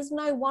 There is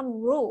no one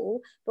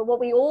rule, but what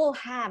we all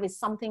have is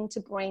something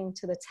to bring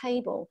to the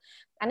table.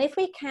 And if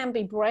we can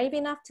be brave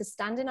enough to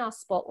stand in our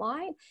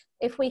spotlight,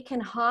 if we can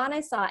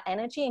harness our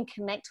energy and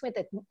connect with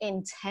the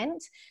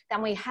intent,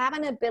 then we have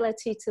an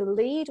ability to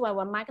lead where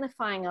we're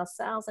magnifying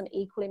ourselves and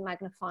equally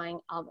magnifying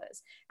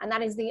others. And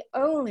that is the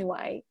only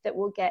way that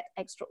we'll get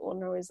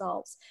extraordinary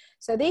results.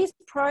 So these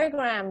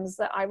programs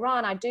that I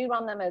run, I do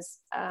run them as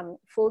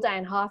full day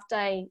and half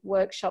day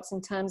workshops in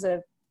terms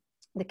of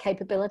the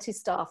capability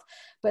stuff,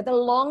 but the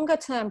longer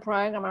term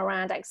program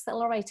around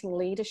accelerating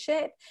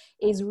leadership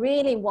is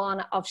really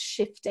one of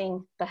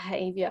shifting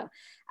behavior.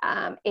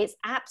 It's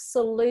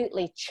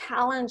absolutely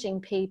challenging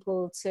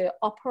people to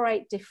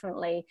operate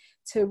differently,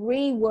 to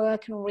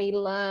rework and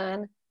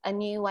relearn a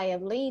new way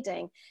of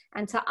leading,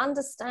 and to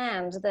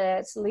understand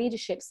that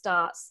leadership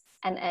starts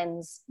and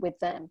ends with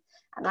them.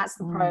 And that's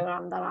the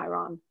program that I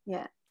run.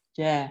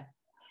 Yeah.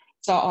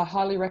 So I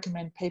highly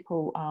recommend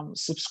people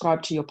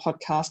subscribe to your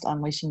podcast,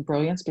 Unleashing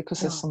Brilliance, because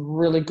there's some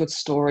really good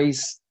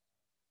stories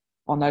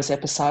on those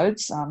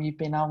episodes. You've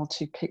been able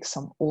to pick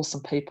some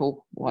awesome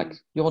people. Like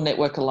your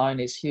network alone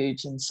is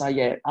huge. And so,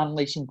 yeah,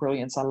 Unleashing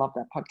Brilliance, I love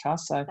that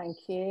podcast. So thank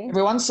you.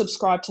 Everyone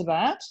subscribe to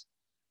that.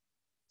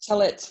 So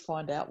let's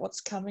find out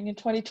what's coming in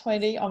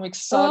 2020. I'm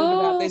excited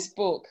about this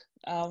book.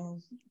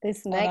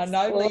 This next and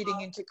I know book, leading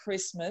into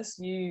Christmas,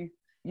 you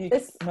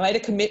made a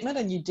commitment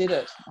and you did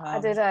it. I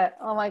did it.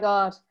 Oh my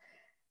God.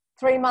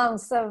 3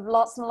 months of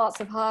lots and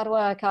lots of hard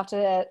work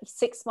after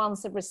 6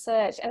 months of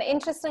research. And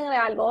interestingly,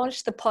 I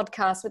launched the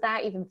podcast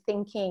without even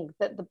thinking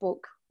that the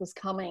book was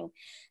coming.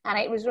 And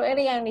it was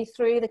really only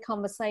through the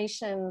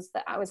conversations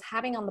that I was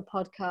having on the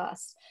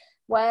podcast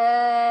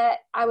where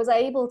I was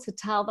able to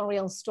tell the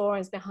real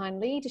stories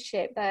behind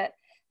leadership that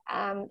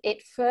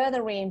it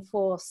further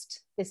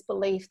reinforced this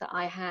belief that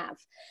I have.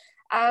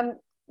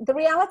 The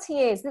reality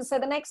is, so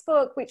the next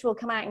book, which will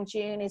come out in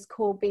June, is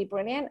called Be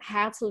Brilliant: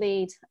 How to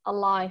Lead a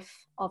Life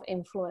of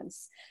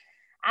Influence.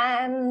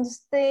 And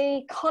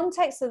the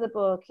context of the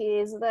book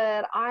is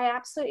that I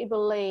absolutely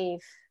believe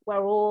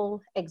we're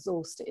all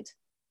exhausted.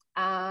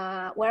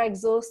 We're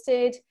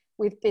exhausted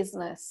with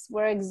business.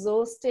 We're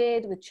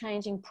exhausted with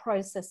changing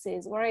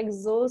processes. We're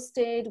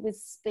exhausted with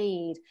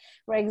speed.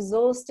 We're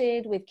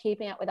exhausted with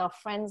keeping up with our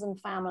friends and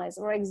families.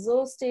 We're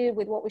exhausted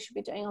with what we should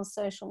be doing on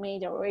social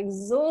media. We're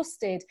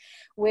exhausted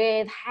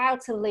with how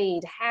to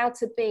lead, how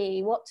to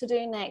be, what to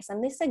do next.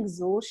 And this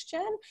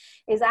exhaustion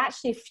is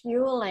actually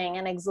fueling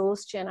an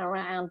exhaustion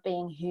around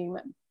being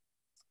human.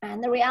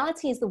 And the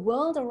reality is the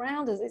world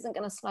around us isn't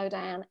going to slow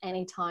down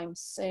anytime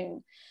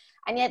soon.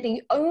 And yet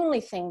the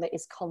only thing that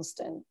is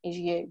constant is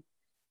you.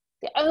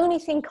 The only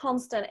thing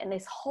constant in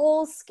this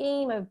whole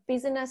scheme of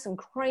busyness and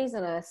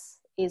craziness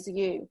is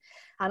you.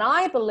 And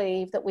I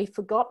believe that we've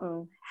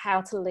forgotten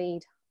how to lead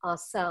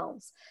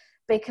ourselves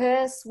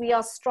because we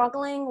are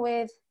struggling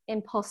with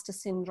imposter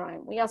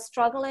syndrome. We are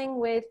struggling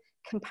with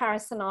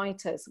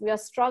comparisonitis. We are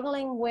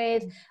struggling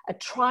with a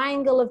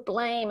triangle of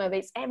blame of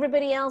it's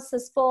everybody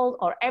else's fault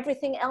or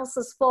everything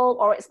else's fault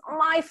or it's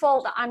my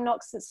fault that I'm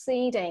not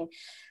succeeding.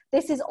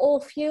 This is all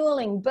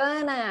fueling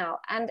burnout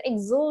and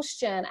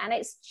exhaustion, and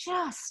it's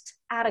just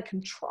out of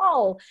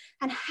control.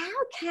 And how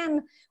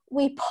can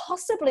we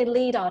possibly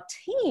lead our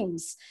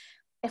teams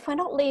if we're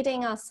not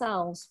leading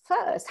ourselves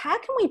first? How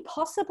can we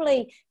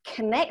possibly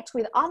connect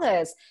with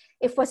others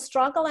if we're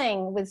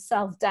struggling with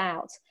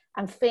self-doubt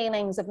and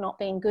feelings of not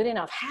being good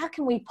enough? How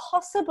can we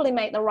possibly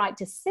make the right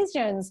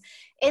decisions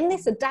in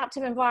this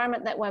adaptive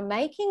environment that we're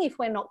making if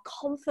we're not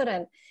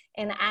confident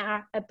in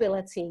our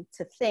ability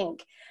to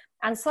think?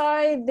 And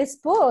so this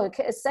book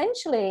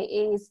essentially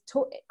is,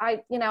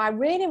 I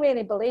really,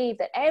 really believe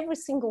that every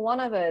single one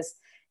of us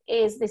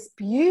is this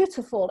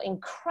beautiful,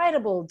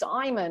 incredible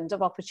diamond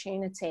of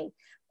opportunity.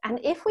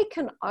 And if we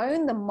can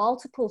own the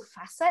multiple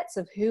facets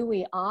of who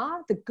we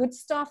are, the good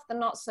stuff, the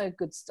not so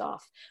good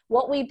stuff,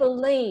 what we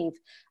believe,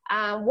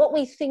 what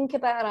we think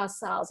about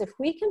ourselves, if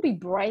we can be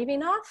brave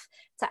enough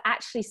to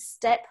actually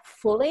step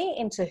fully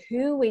into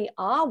who we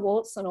are,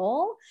 warts and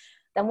all,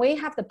 then we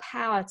have the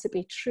power to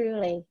be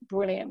truly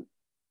brilliant.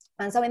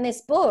 And so in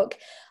this book,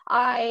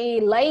 I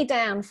lay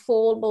down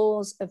 4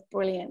 laws of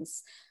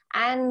brilliance.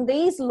 And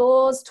these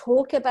laws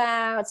talk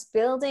about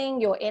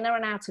building your inner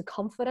and outer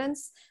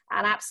confidence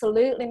and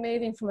absolutely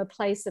moving from a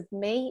place of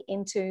me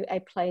into a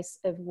place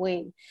of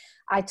we.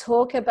 I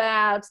talk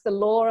about the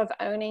law of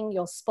owning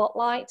your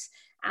spotlight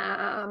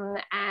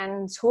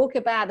and talk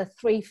about the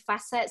 3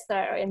 facets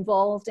that are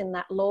involved in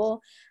that law.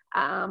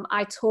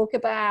 I talk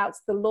about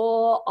the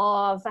law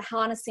of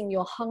harnessing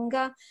your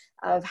hunger,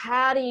 of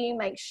how do you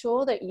make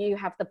sure that you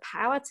have the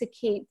power to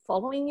keep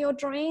following your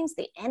dreams,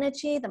 the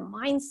energy, the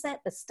mindset,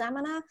 the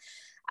stamina.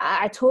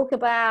 I talk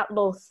about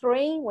law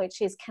 3,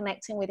 which is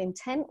connecting with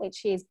intent,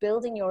 which is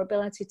building your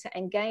ability to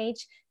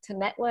engage, to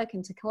network,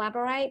 and to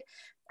collaborate.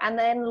 And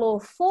then law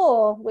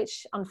 4,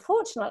 which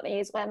unfortunately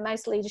is where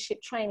most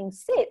leadership training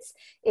sits,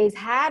 is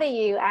how do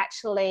you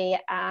actually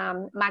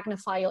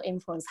magnify your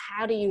influence?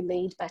 How do you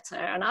lead better?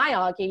 And I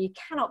argue you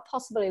cannot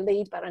possibly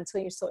lead better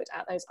until you sort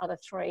out those other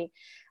three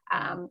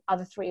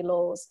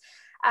laws.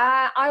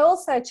 I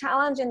also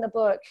challenge in the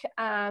book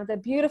the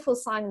beautiful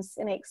Simon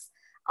Sinek's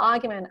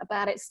argument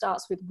about it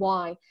starts with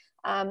why.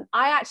 I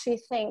actually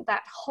think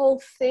that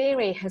whole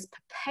theory has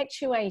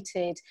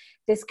perpetuated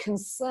this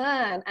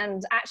concern,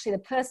 and actually the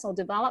personal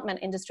development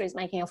industry is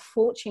making a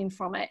fortune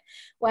from it,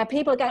 where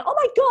people are going, oh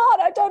my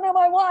God, I don't know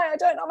my why, I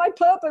don't know my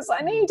purpose,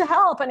 I need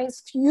help. And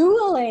it's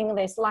fueling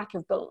this lack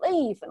of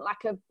belief and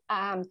lack of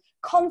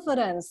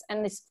confidence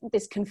and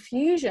this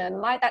confusion,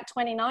 like that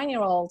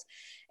 29-year-old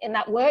in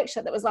that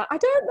workshop that was like, I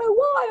don't know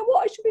why and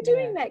what I should be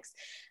doing next.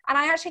 And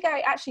I actually go,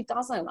 it actually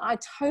doesn't. I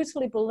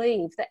totally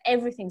believe that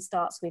everything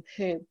starts with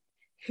who.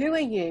 Who are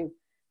you?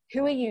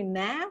 Who are you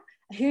now?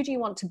 Who do you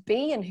want to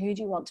be, and who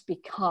do you want to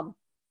become?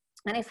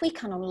 And if we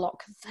can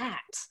unlock that,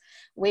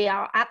 we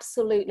are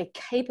absolutely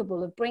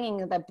capable of bringing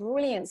the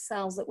brilliant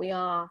selves that we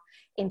are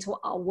into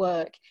our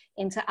work,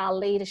 into our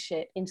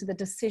leadership, into the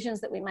decisions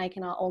that we make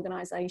in our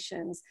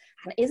organizations.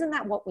 And isn't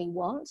that what we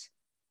want?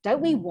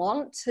 Don't we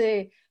want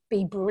to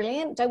be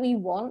brilliant? Don't we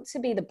want to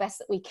be the best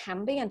that we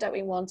can be? And don't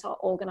we want our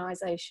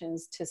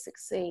organizations to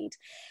succeed?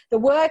 The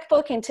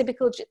book in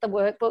typical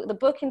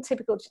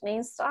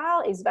Janine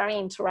style is very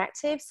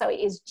interactive. So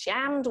it is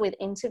jammed with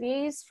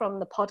interviews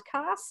from the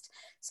podcast.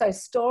 So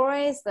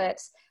stories that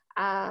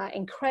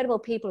incredible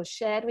people have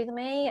shared with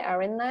me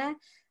are in there.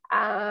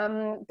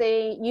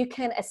 You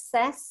can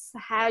assess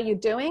how you're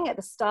doing at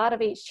the start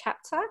of each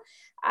chapter.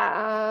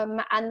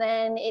 And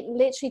then it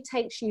literally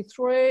takes you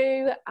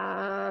through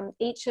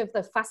each of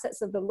the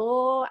facets of the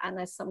law, and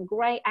there's some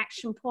great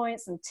action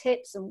points and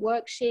tips and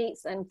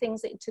worksheets and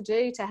things to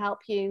do to help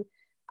you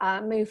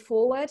move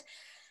forward.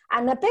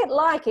 And a bit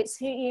like it's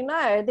who you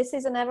know, this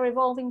is an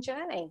ever-evolving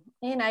journey.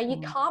 You know, you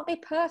can't be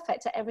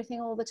perfect at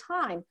everything all the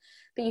time,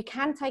 but you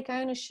can take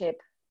ownership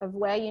of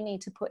where you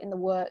need to put in the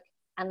work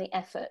and the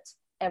effort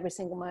every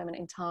single moment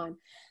in time.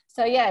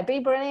 So yeah, Be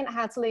Brilliant,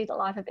 How to Lead a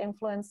Life of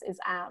Influence is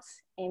out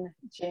in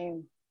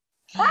June.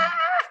 Oh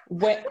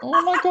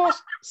my gosh.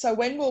 So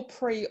when will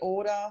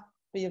pre-order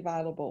be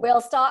available? We'll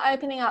start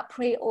opening up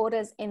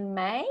pre-orders in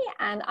May,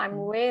 and I'm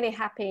really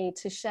happy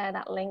to share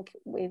that link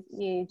with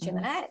you,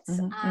 Jeanette.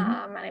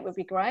 And it would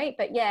be great.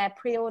 But yeah,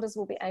 pre-orders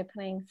will be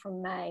opening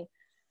from May.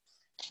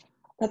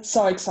 That's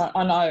so exciting.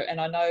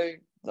 I know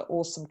the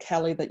awesome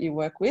Kelly that you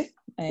work with.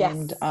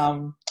 And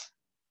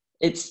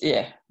it's,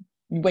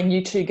 when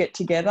you two get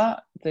together,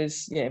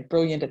 there's,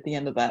 brilliant at the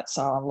end of that.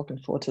 So I'm looking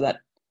forward to that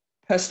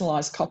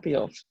personalised copy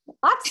of.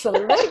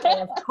 Absolutely,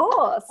 of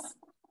course.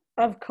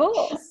 Of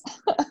course.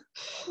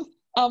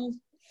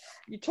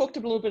 You talked a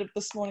little bit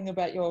this morning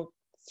about your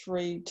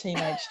 3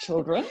 teenage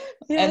children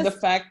and the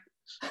fact,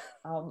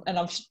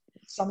 and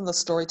some of the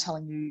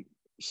storytelling you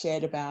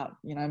shared about,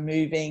 you know,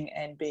 moving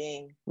and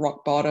being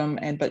rock bottom,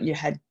 but you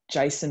had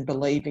Jason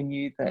believe in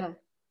you that,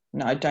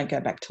 no, don't go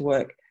back to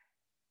work.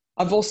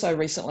 I've also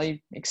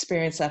recently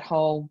experienced that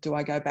whole, do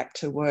I go back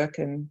to work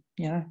and,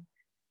 you know,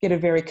 get a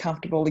very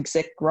comfortable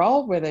exec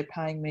role where they're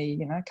paying me,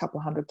 you know, a couple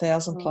of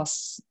 $100,000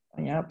 plus,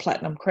 you know,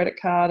 platinum credit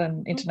card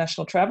and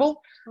international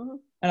travel.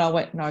 And I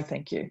went, no,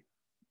 thank you.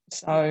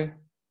 So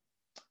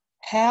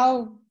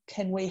how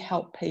can we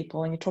help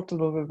people? And you talked a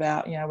little bit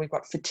about, you know, we've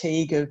got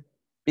fatigue of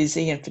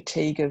busy and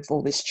fatigue of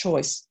all this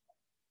choice.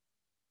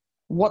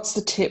 What's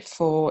the tip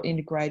for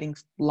integrating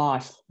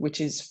life,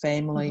 which is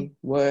family,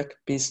 work,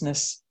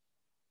 business?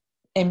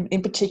 And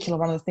in particular,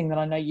 one of the things that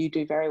I know you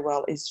do very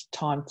well is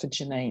time for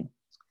Janine.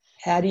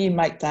 How do you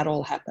make that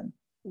all happen?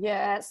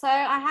 Yeah, so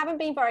I haven't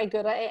been very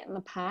good at it in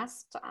the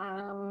past.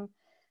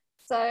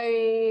 So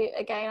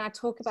again, I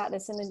talk about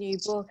this in the new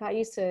book. I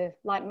used to,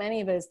 like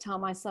many of us, tell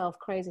myself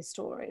crazy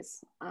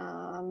stories.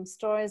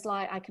 Stories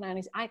like I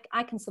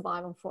can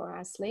survive on 4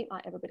 hours sleep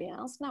like everybody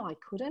else. No, I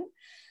couldn't.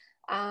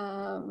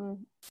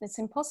 It's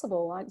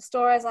impossible. Like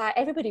stories like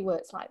everybody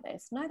works like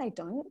this. No, they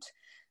don't.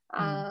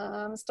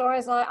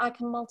 Stories like I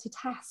can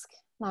multitask.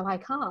 No, I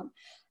can't.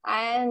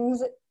 And,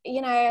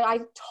 you know, I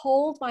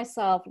told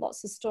myself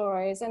lots of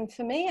stories. And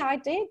for me, I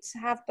did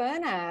have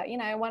burnout. You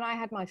know, when I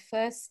had my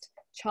first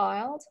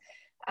child,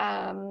 we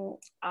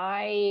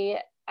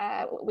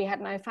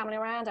had no family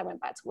around. I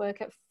went back to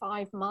work at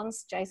 5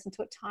 months. Jason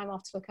took time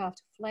off to look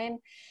after Flynn.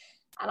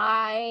 And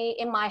I,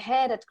 in my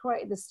head, had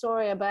created the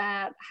story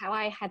about how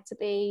I had to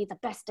be the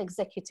best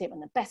executive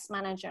and the best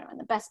manager and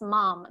the best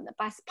mom and the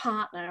best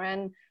partner.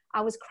 And I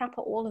was crap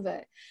at all of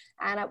it.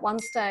 And at one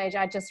stage,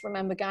 I just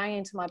remember going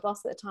into my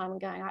boss at the time and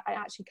going, I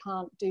actually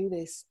can't do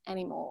this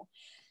anymore.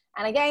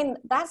 And again,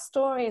 that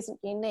story isn't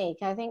unique.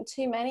 I think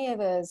too many of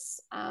us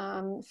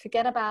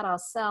forget about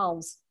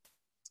ourselves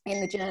in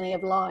the journey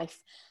of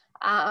life.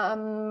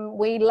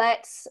 We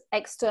let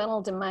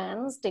external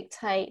demands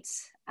dictate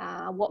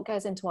what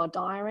goes into our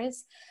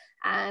diaries.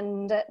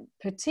 And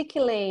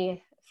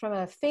particularly from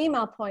a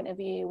female point of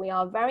view, we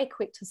are very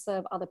quick to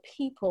serve other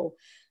people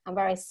and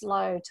very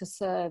slow to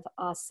serve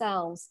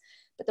ourselves.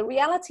 But the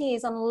reality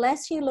is,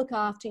 unless you look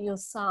after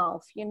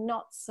yourself, you're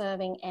not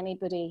serving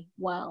anybody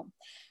well.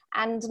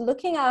 And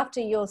looking after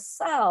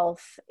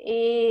yourself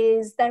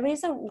there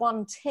isn't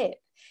one tip.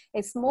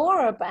 It's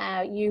more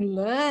about you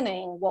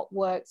learning what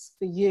works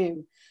for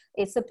you.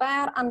 It's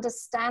about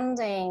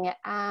understanding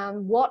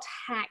what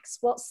hacks,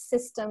 what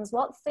systems,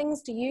 what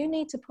things do you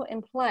need to put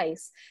in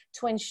place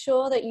to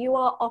ensure that you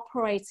are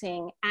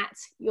operating at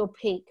your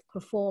peak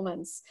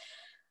performance.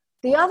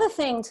 The other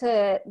thing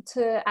to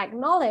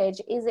acknowledge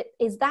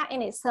is that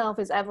in itself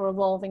is ever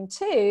evolving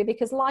too,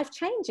 because life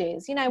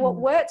changes. You know, what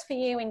worked for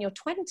you in your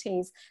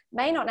 20s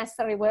may not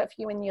necessarily work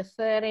for you in your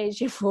 30s,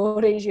 your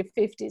 40s, your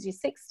 50s, your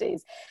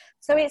 60s.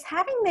 So it's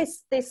having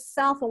this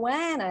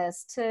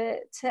self-awareness to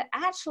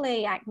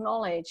actually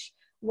acknowledge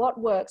what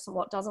works and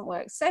what doesn't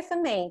work. So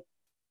for me,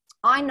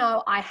 I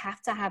know I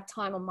have to have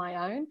time on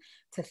my own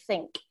to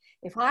think.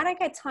 If I don't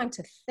get time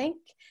to think,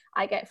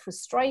 I get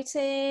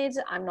frustrated,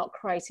 I'm not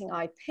creating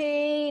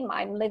IP,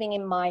 I'm living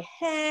in my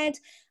head,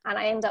 and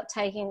I end up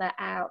taking that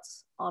out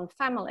on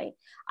family.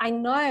 I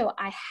know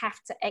I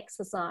have to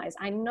exercise.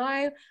 I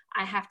know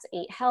I have to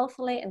eat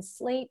healthily and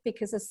sleep,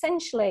 because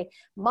essentially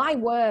my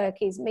work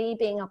is me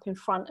being up in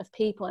front of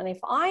people. And if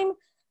I'm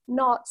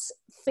not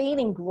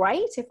feeling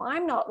great, if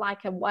I'm not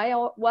like a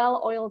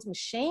well-oiled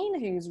machine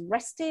who's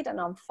rested and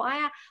on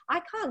fire,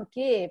 I can't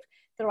give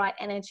the right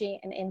energy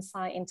and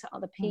insight into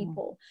other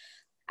people.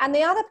 And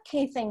the other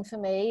key thing for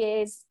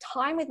me is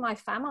time with my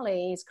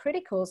family is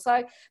critical.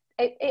 So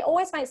it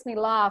always makes me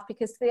laugh,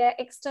 because the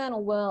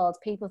external world,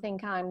 people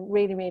think I'm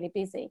really, really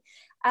busy.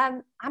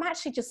 I'm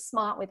actually just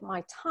smart with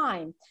my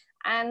time.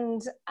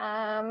 And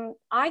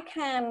I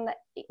can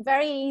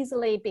very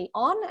easily be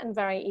on and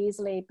very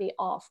easily be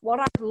off. What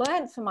I've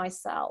learned for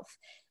myself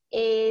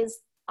is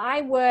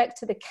I work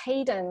to the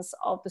cadence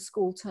of the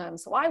school term.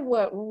 So I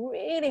work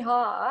really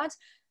hard,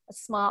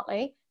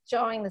 smartly,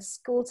 during the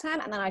school term,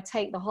 and then I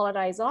take the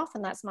holidays off,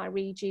 and that's my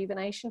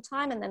rejuvenation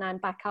time, and then I'm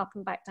back up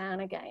and back down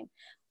again.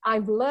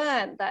 I've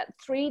learned that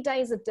 3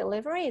 days of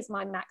delivery is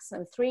my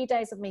maximum. 3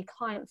 days of me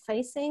client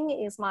facing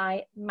is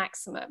my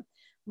maximum.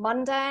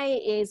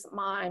 Monday is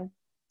my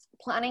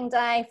planning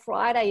day.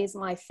 Friday is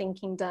my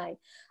thinking day.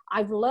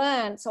 I've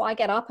learned, so I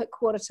get up at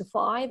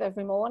 4:45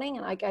 every morning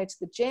and I go to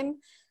the gym.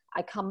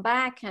 I come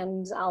back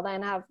and I'll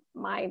then have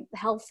my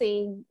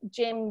healthy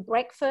gym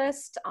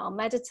breakfast, I'll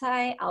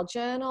meditate, I'll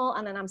journal,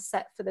 and then I'm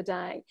set for the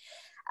day.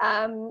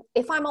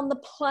 If I'm on the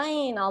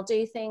plane, I'll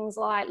do things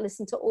like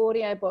listen to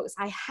audiobooks.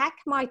 I hack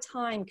my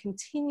time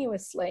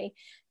continuously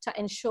to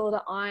ensure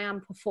that I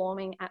am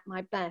performing at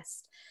my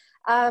best.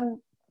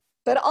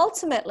 But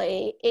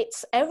ultimately,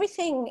 it's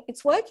everything,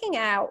 it's working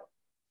out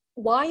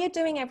why you're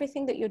doing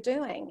everything that you're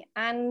doing.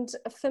 And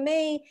for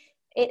me,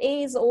 it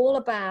is all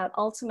about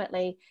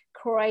ultimately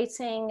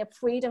creating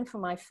freedom for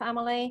my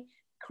family,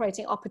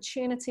 creating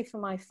opportunity for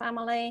my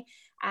family,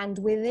 and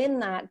within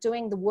that,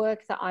 doing the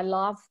work that I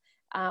love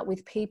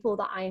with people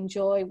that I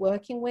enjoy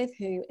working with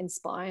who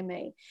inspire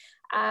me.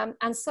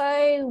 And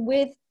so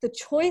with the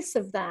choice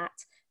of that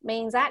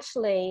means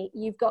actually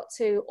you've got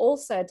to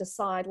also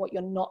decide what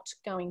you're not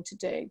going to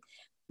do.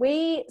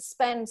 We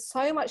spend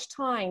so much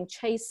time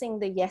chasing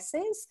the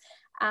yeses.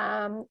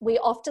 We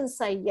often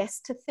say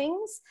yes to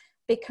things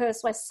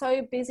because we're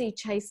so busy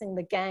chasing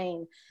the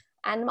gain.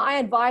 And my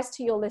advice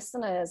to your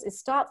listeners is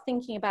start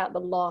thinking about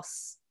the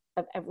loss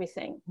of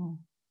everything.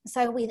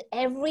 So with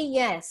every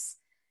yes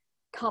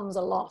comes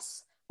a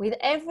loss. With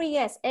every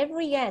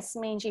yes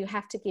means you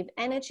have to give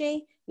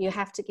energy, you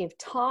have to give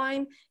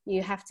time,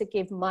 you have to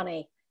give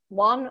money.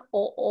 One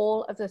or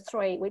all of the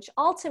three, which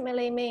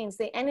ultimately means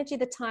the energy,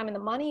 the time, and the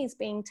money is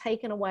being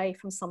taken away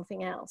from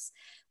something else.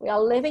 We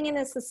are living in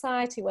a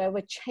society where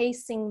we're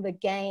chasing the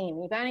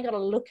gain. You've only got to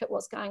look at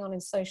what's going on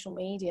in social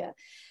media.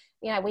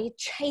 You know, we're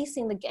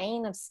chasing the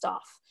gain of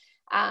stuff.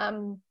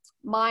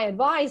 My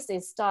advice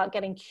is start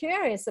getting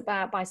curious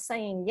about, by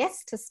saying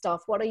yes to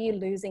stuff, what are you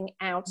losing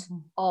out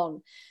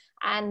on?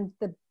 And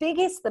the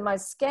biggest, the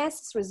most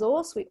scarcest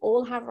resource we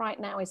all have right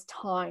now is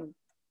time.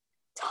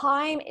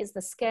 Time is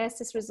the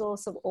scarcest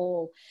resource of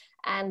all.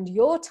 And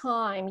your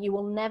time, you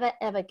will never,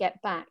 ever get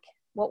back.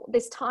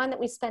 This time that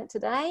we spent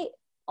today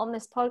on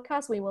this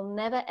podcast, we will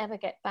never, ever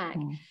get back.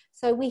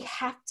 So we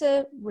have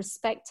to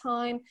respect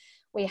time.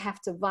 We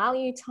have to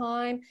value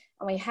time.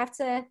 And we have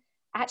to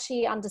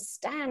actually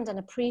understand and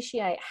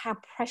appreciate how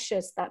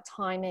precious that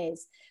time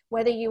is.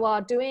 Whether you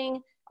are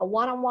doing a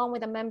one-on-one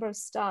with a member of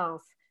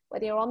staff,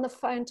 whether you're on the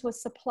phone to a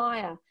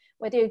supplier,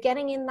 whether you're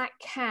getting in that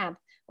cab,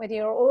 whether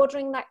you're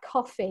ordering that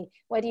coffee,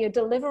 whether you're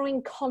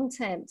delivering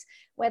content,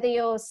 whether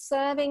you're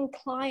serving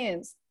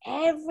clients,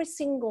 every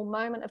single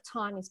moment of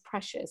time is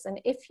precious.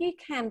 And if you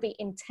can be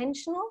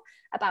intentional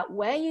about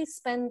where you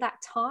spend that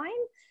time,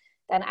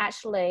 then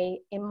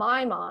actually, in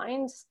my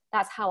mind,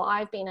 that's how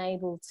I've been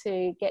able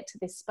to get to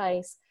this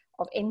space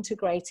of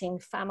integrating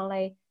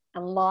family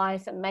and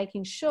life and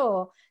making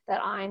sure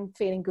that I'm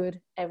feeling good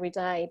every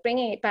day.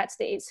 Bringing it back to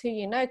the It's Who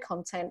You Know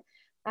content,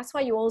 that's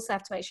why you also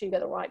have to make sure you've got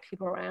the right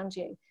people around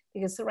you.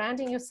 Because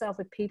surrounding yourself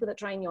with people that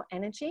drain your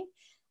energy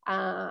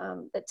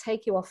that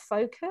take you off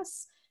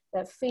focus,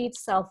 that feed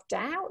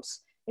self-doubt,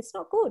 it's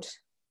not good.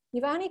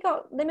 You've only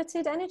got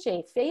limited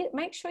energy.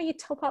 Make sure you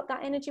top up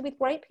that energy with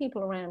great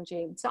people around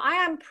you. So I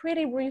am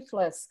pretty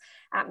ruthless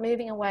at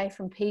moving away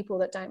from people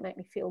that don't make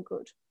me feel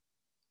good.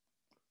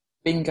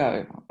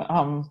 Bingo.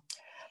 Oh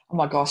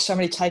my gosh, so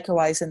many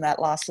takeaways in that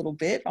last little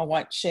bit. I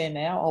won't share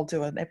now. I'll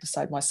do an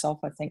episode myself,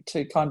 I think,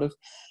 to kind of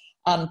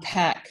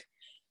unpack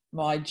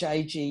my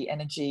JG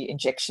energy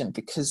injection,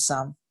 because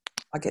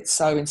I get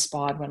so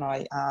inspired when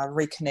I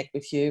reconnect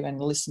with you and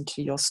listen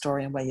to your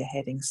story and where you're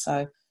heading.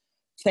 So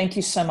thank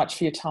you so much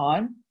for your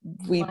time.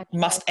 We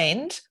must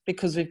end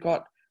because we've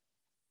got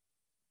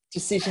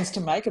decisions to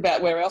make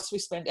about where else we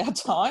spend our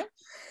time.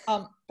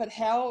 But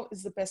how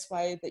is the best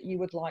way that you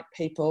would like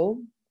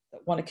people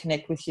that want to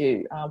connect with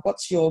you?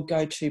 What's your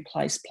go-to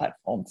place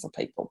platform for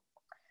people?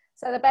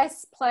 So the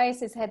best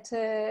place is head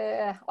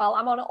to, well,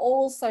 I'm on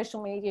all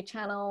social media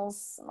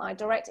channels. My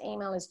direct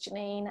email is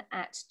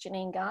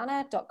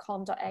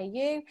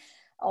janine@janinegarner.com.au,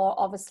 or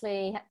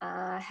obviously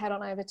head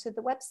on over to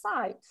the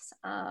website.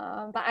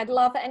 But I'd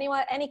love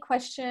any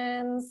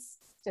questions,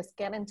 just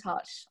get in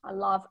touch. I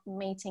love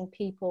meeting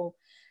people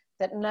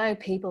that know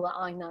people that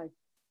I know.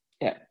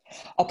 Yeah,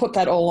 I'll put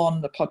that all on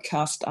the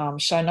podcast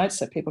show notes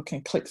so people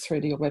can click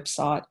through to your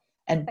website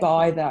and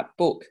buy that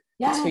book.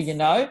 Yes. It's Who You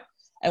Know.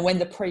 And when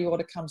the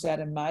pre-order comes out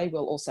in May,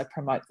 we'll also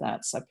promote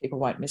that so people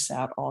won't miss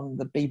out on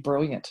the Be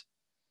Brilliant.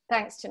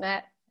 Thanks,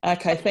 Jeanette.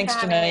 Okay, thanks,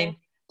 Janine.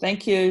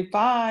 Thank you.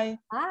 Bye.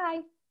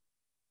 Bye.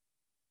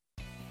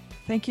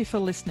 Thank you for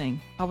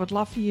listening. I would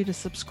love for you to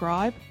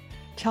subscribe,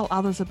 tell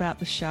others about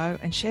the show,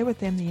 and share with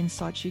them the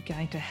insights you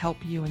gain to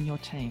help you and your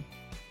team.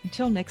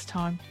 Until next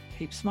time,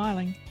 keep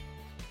smiling.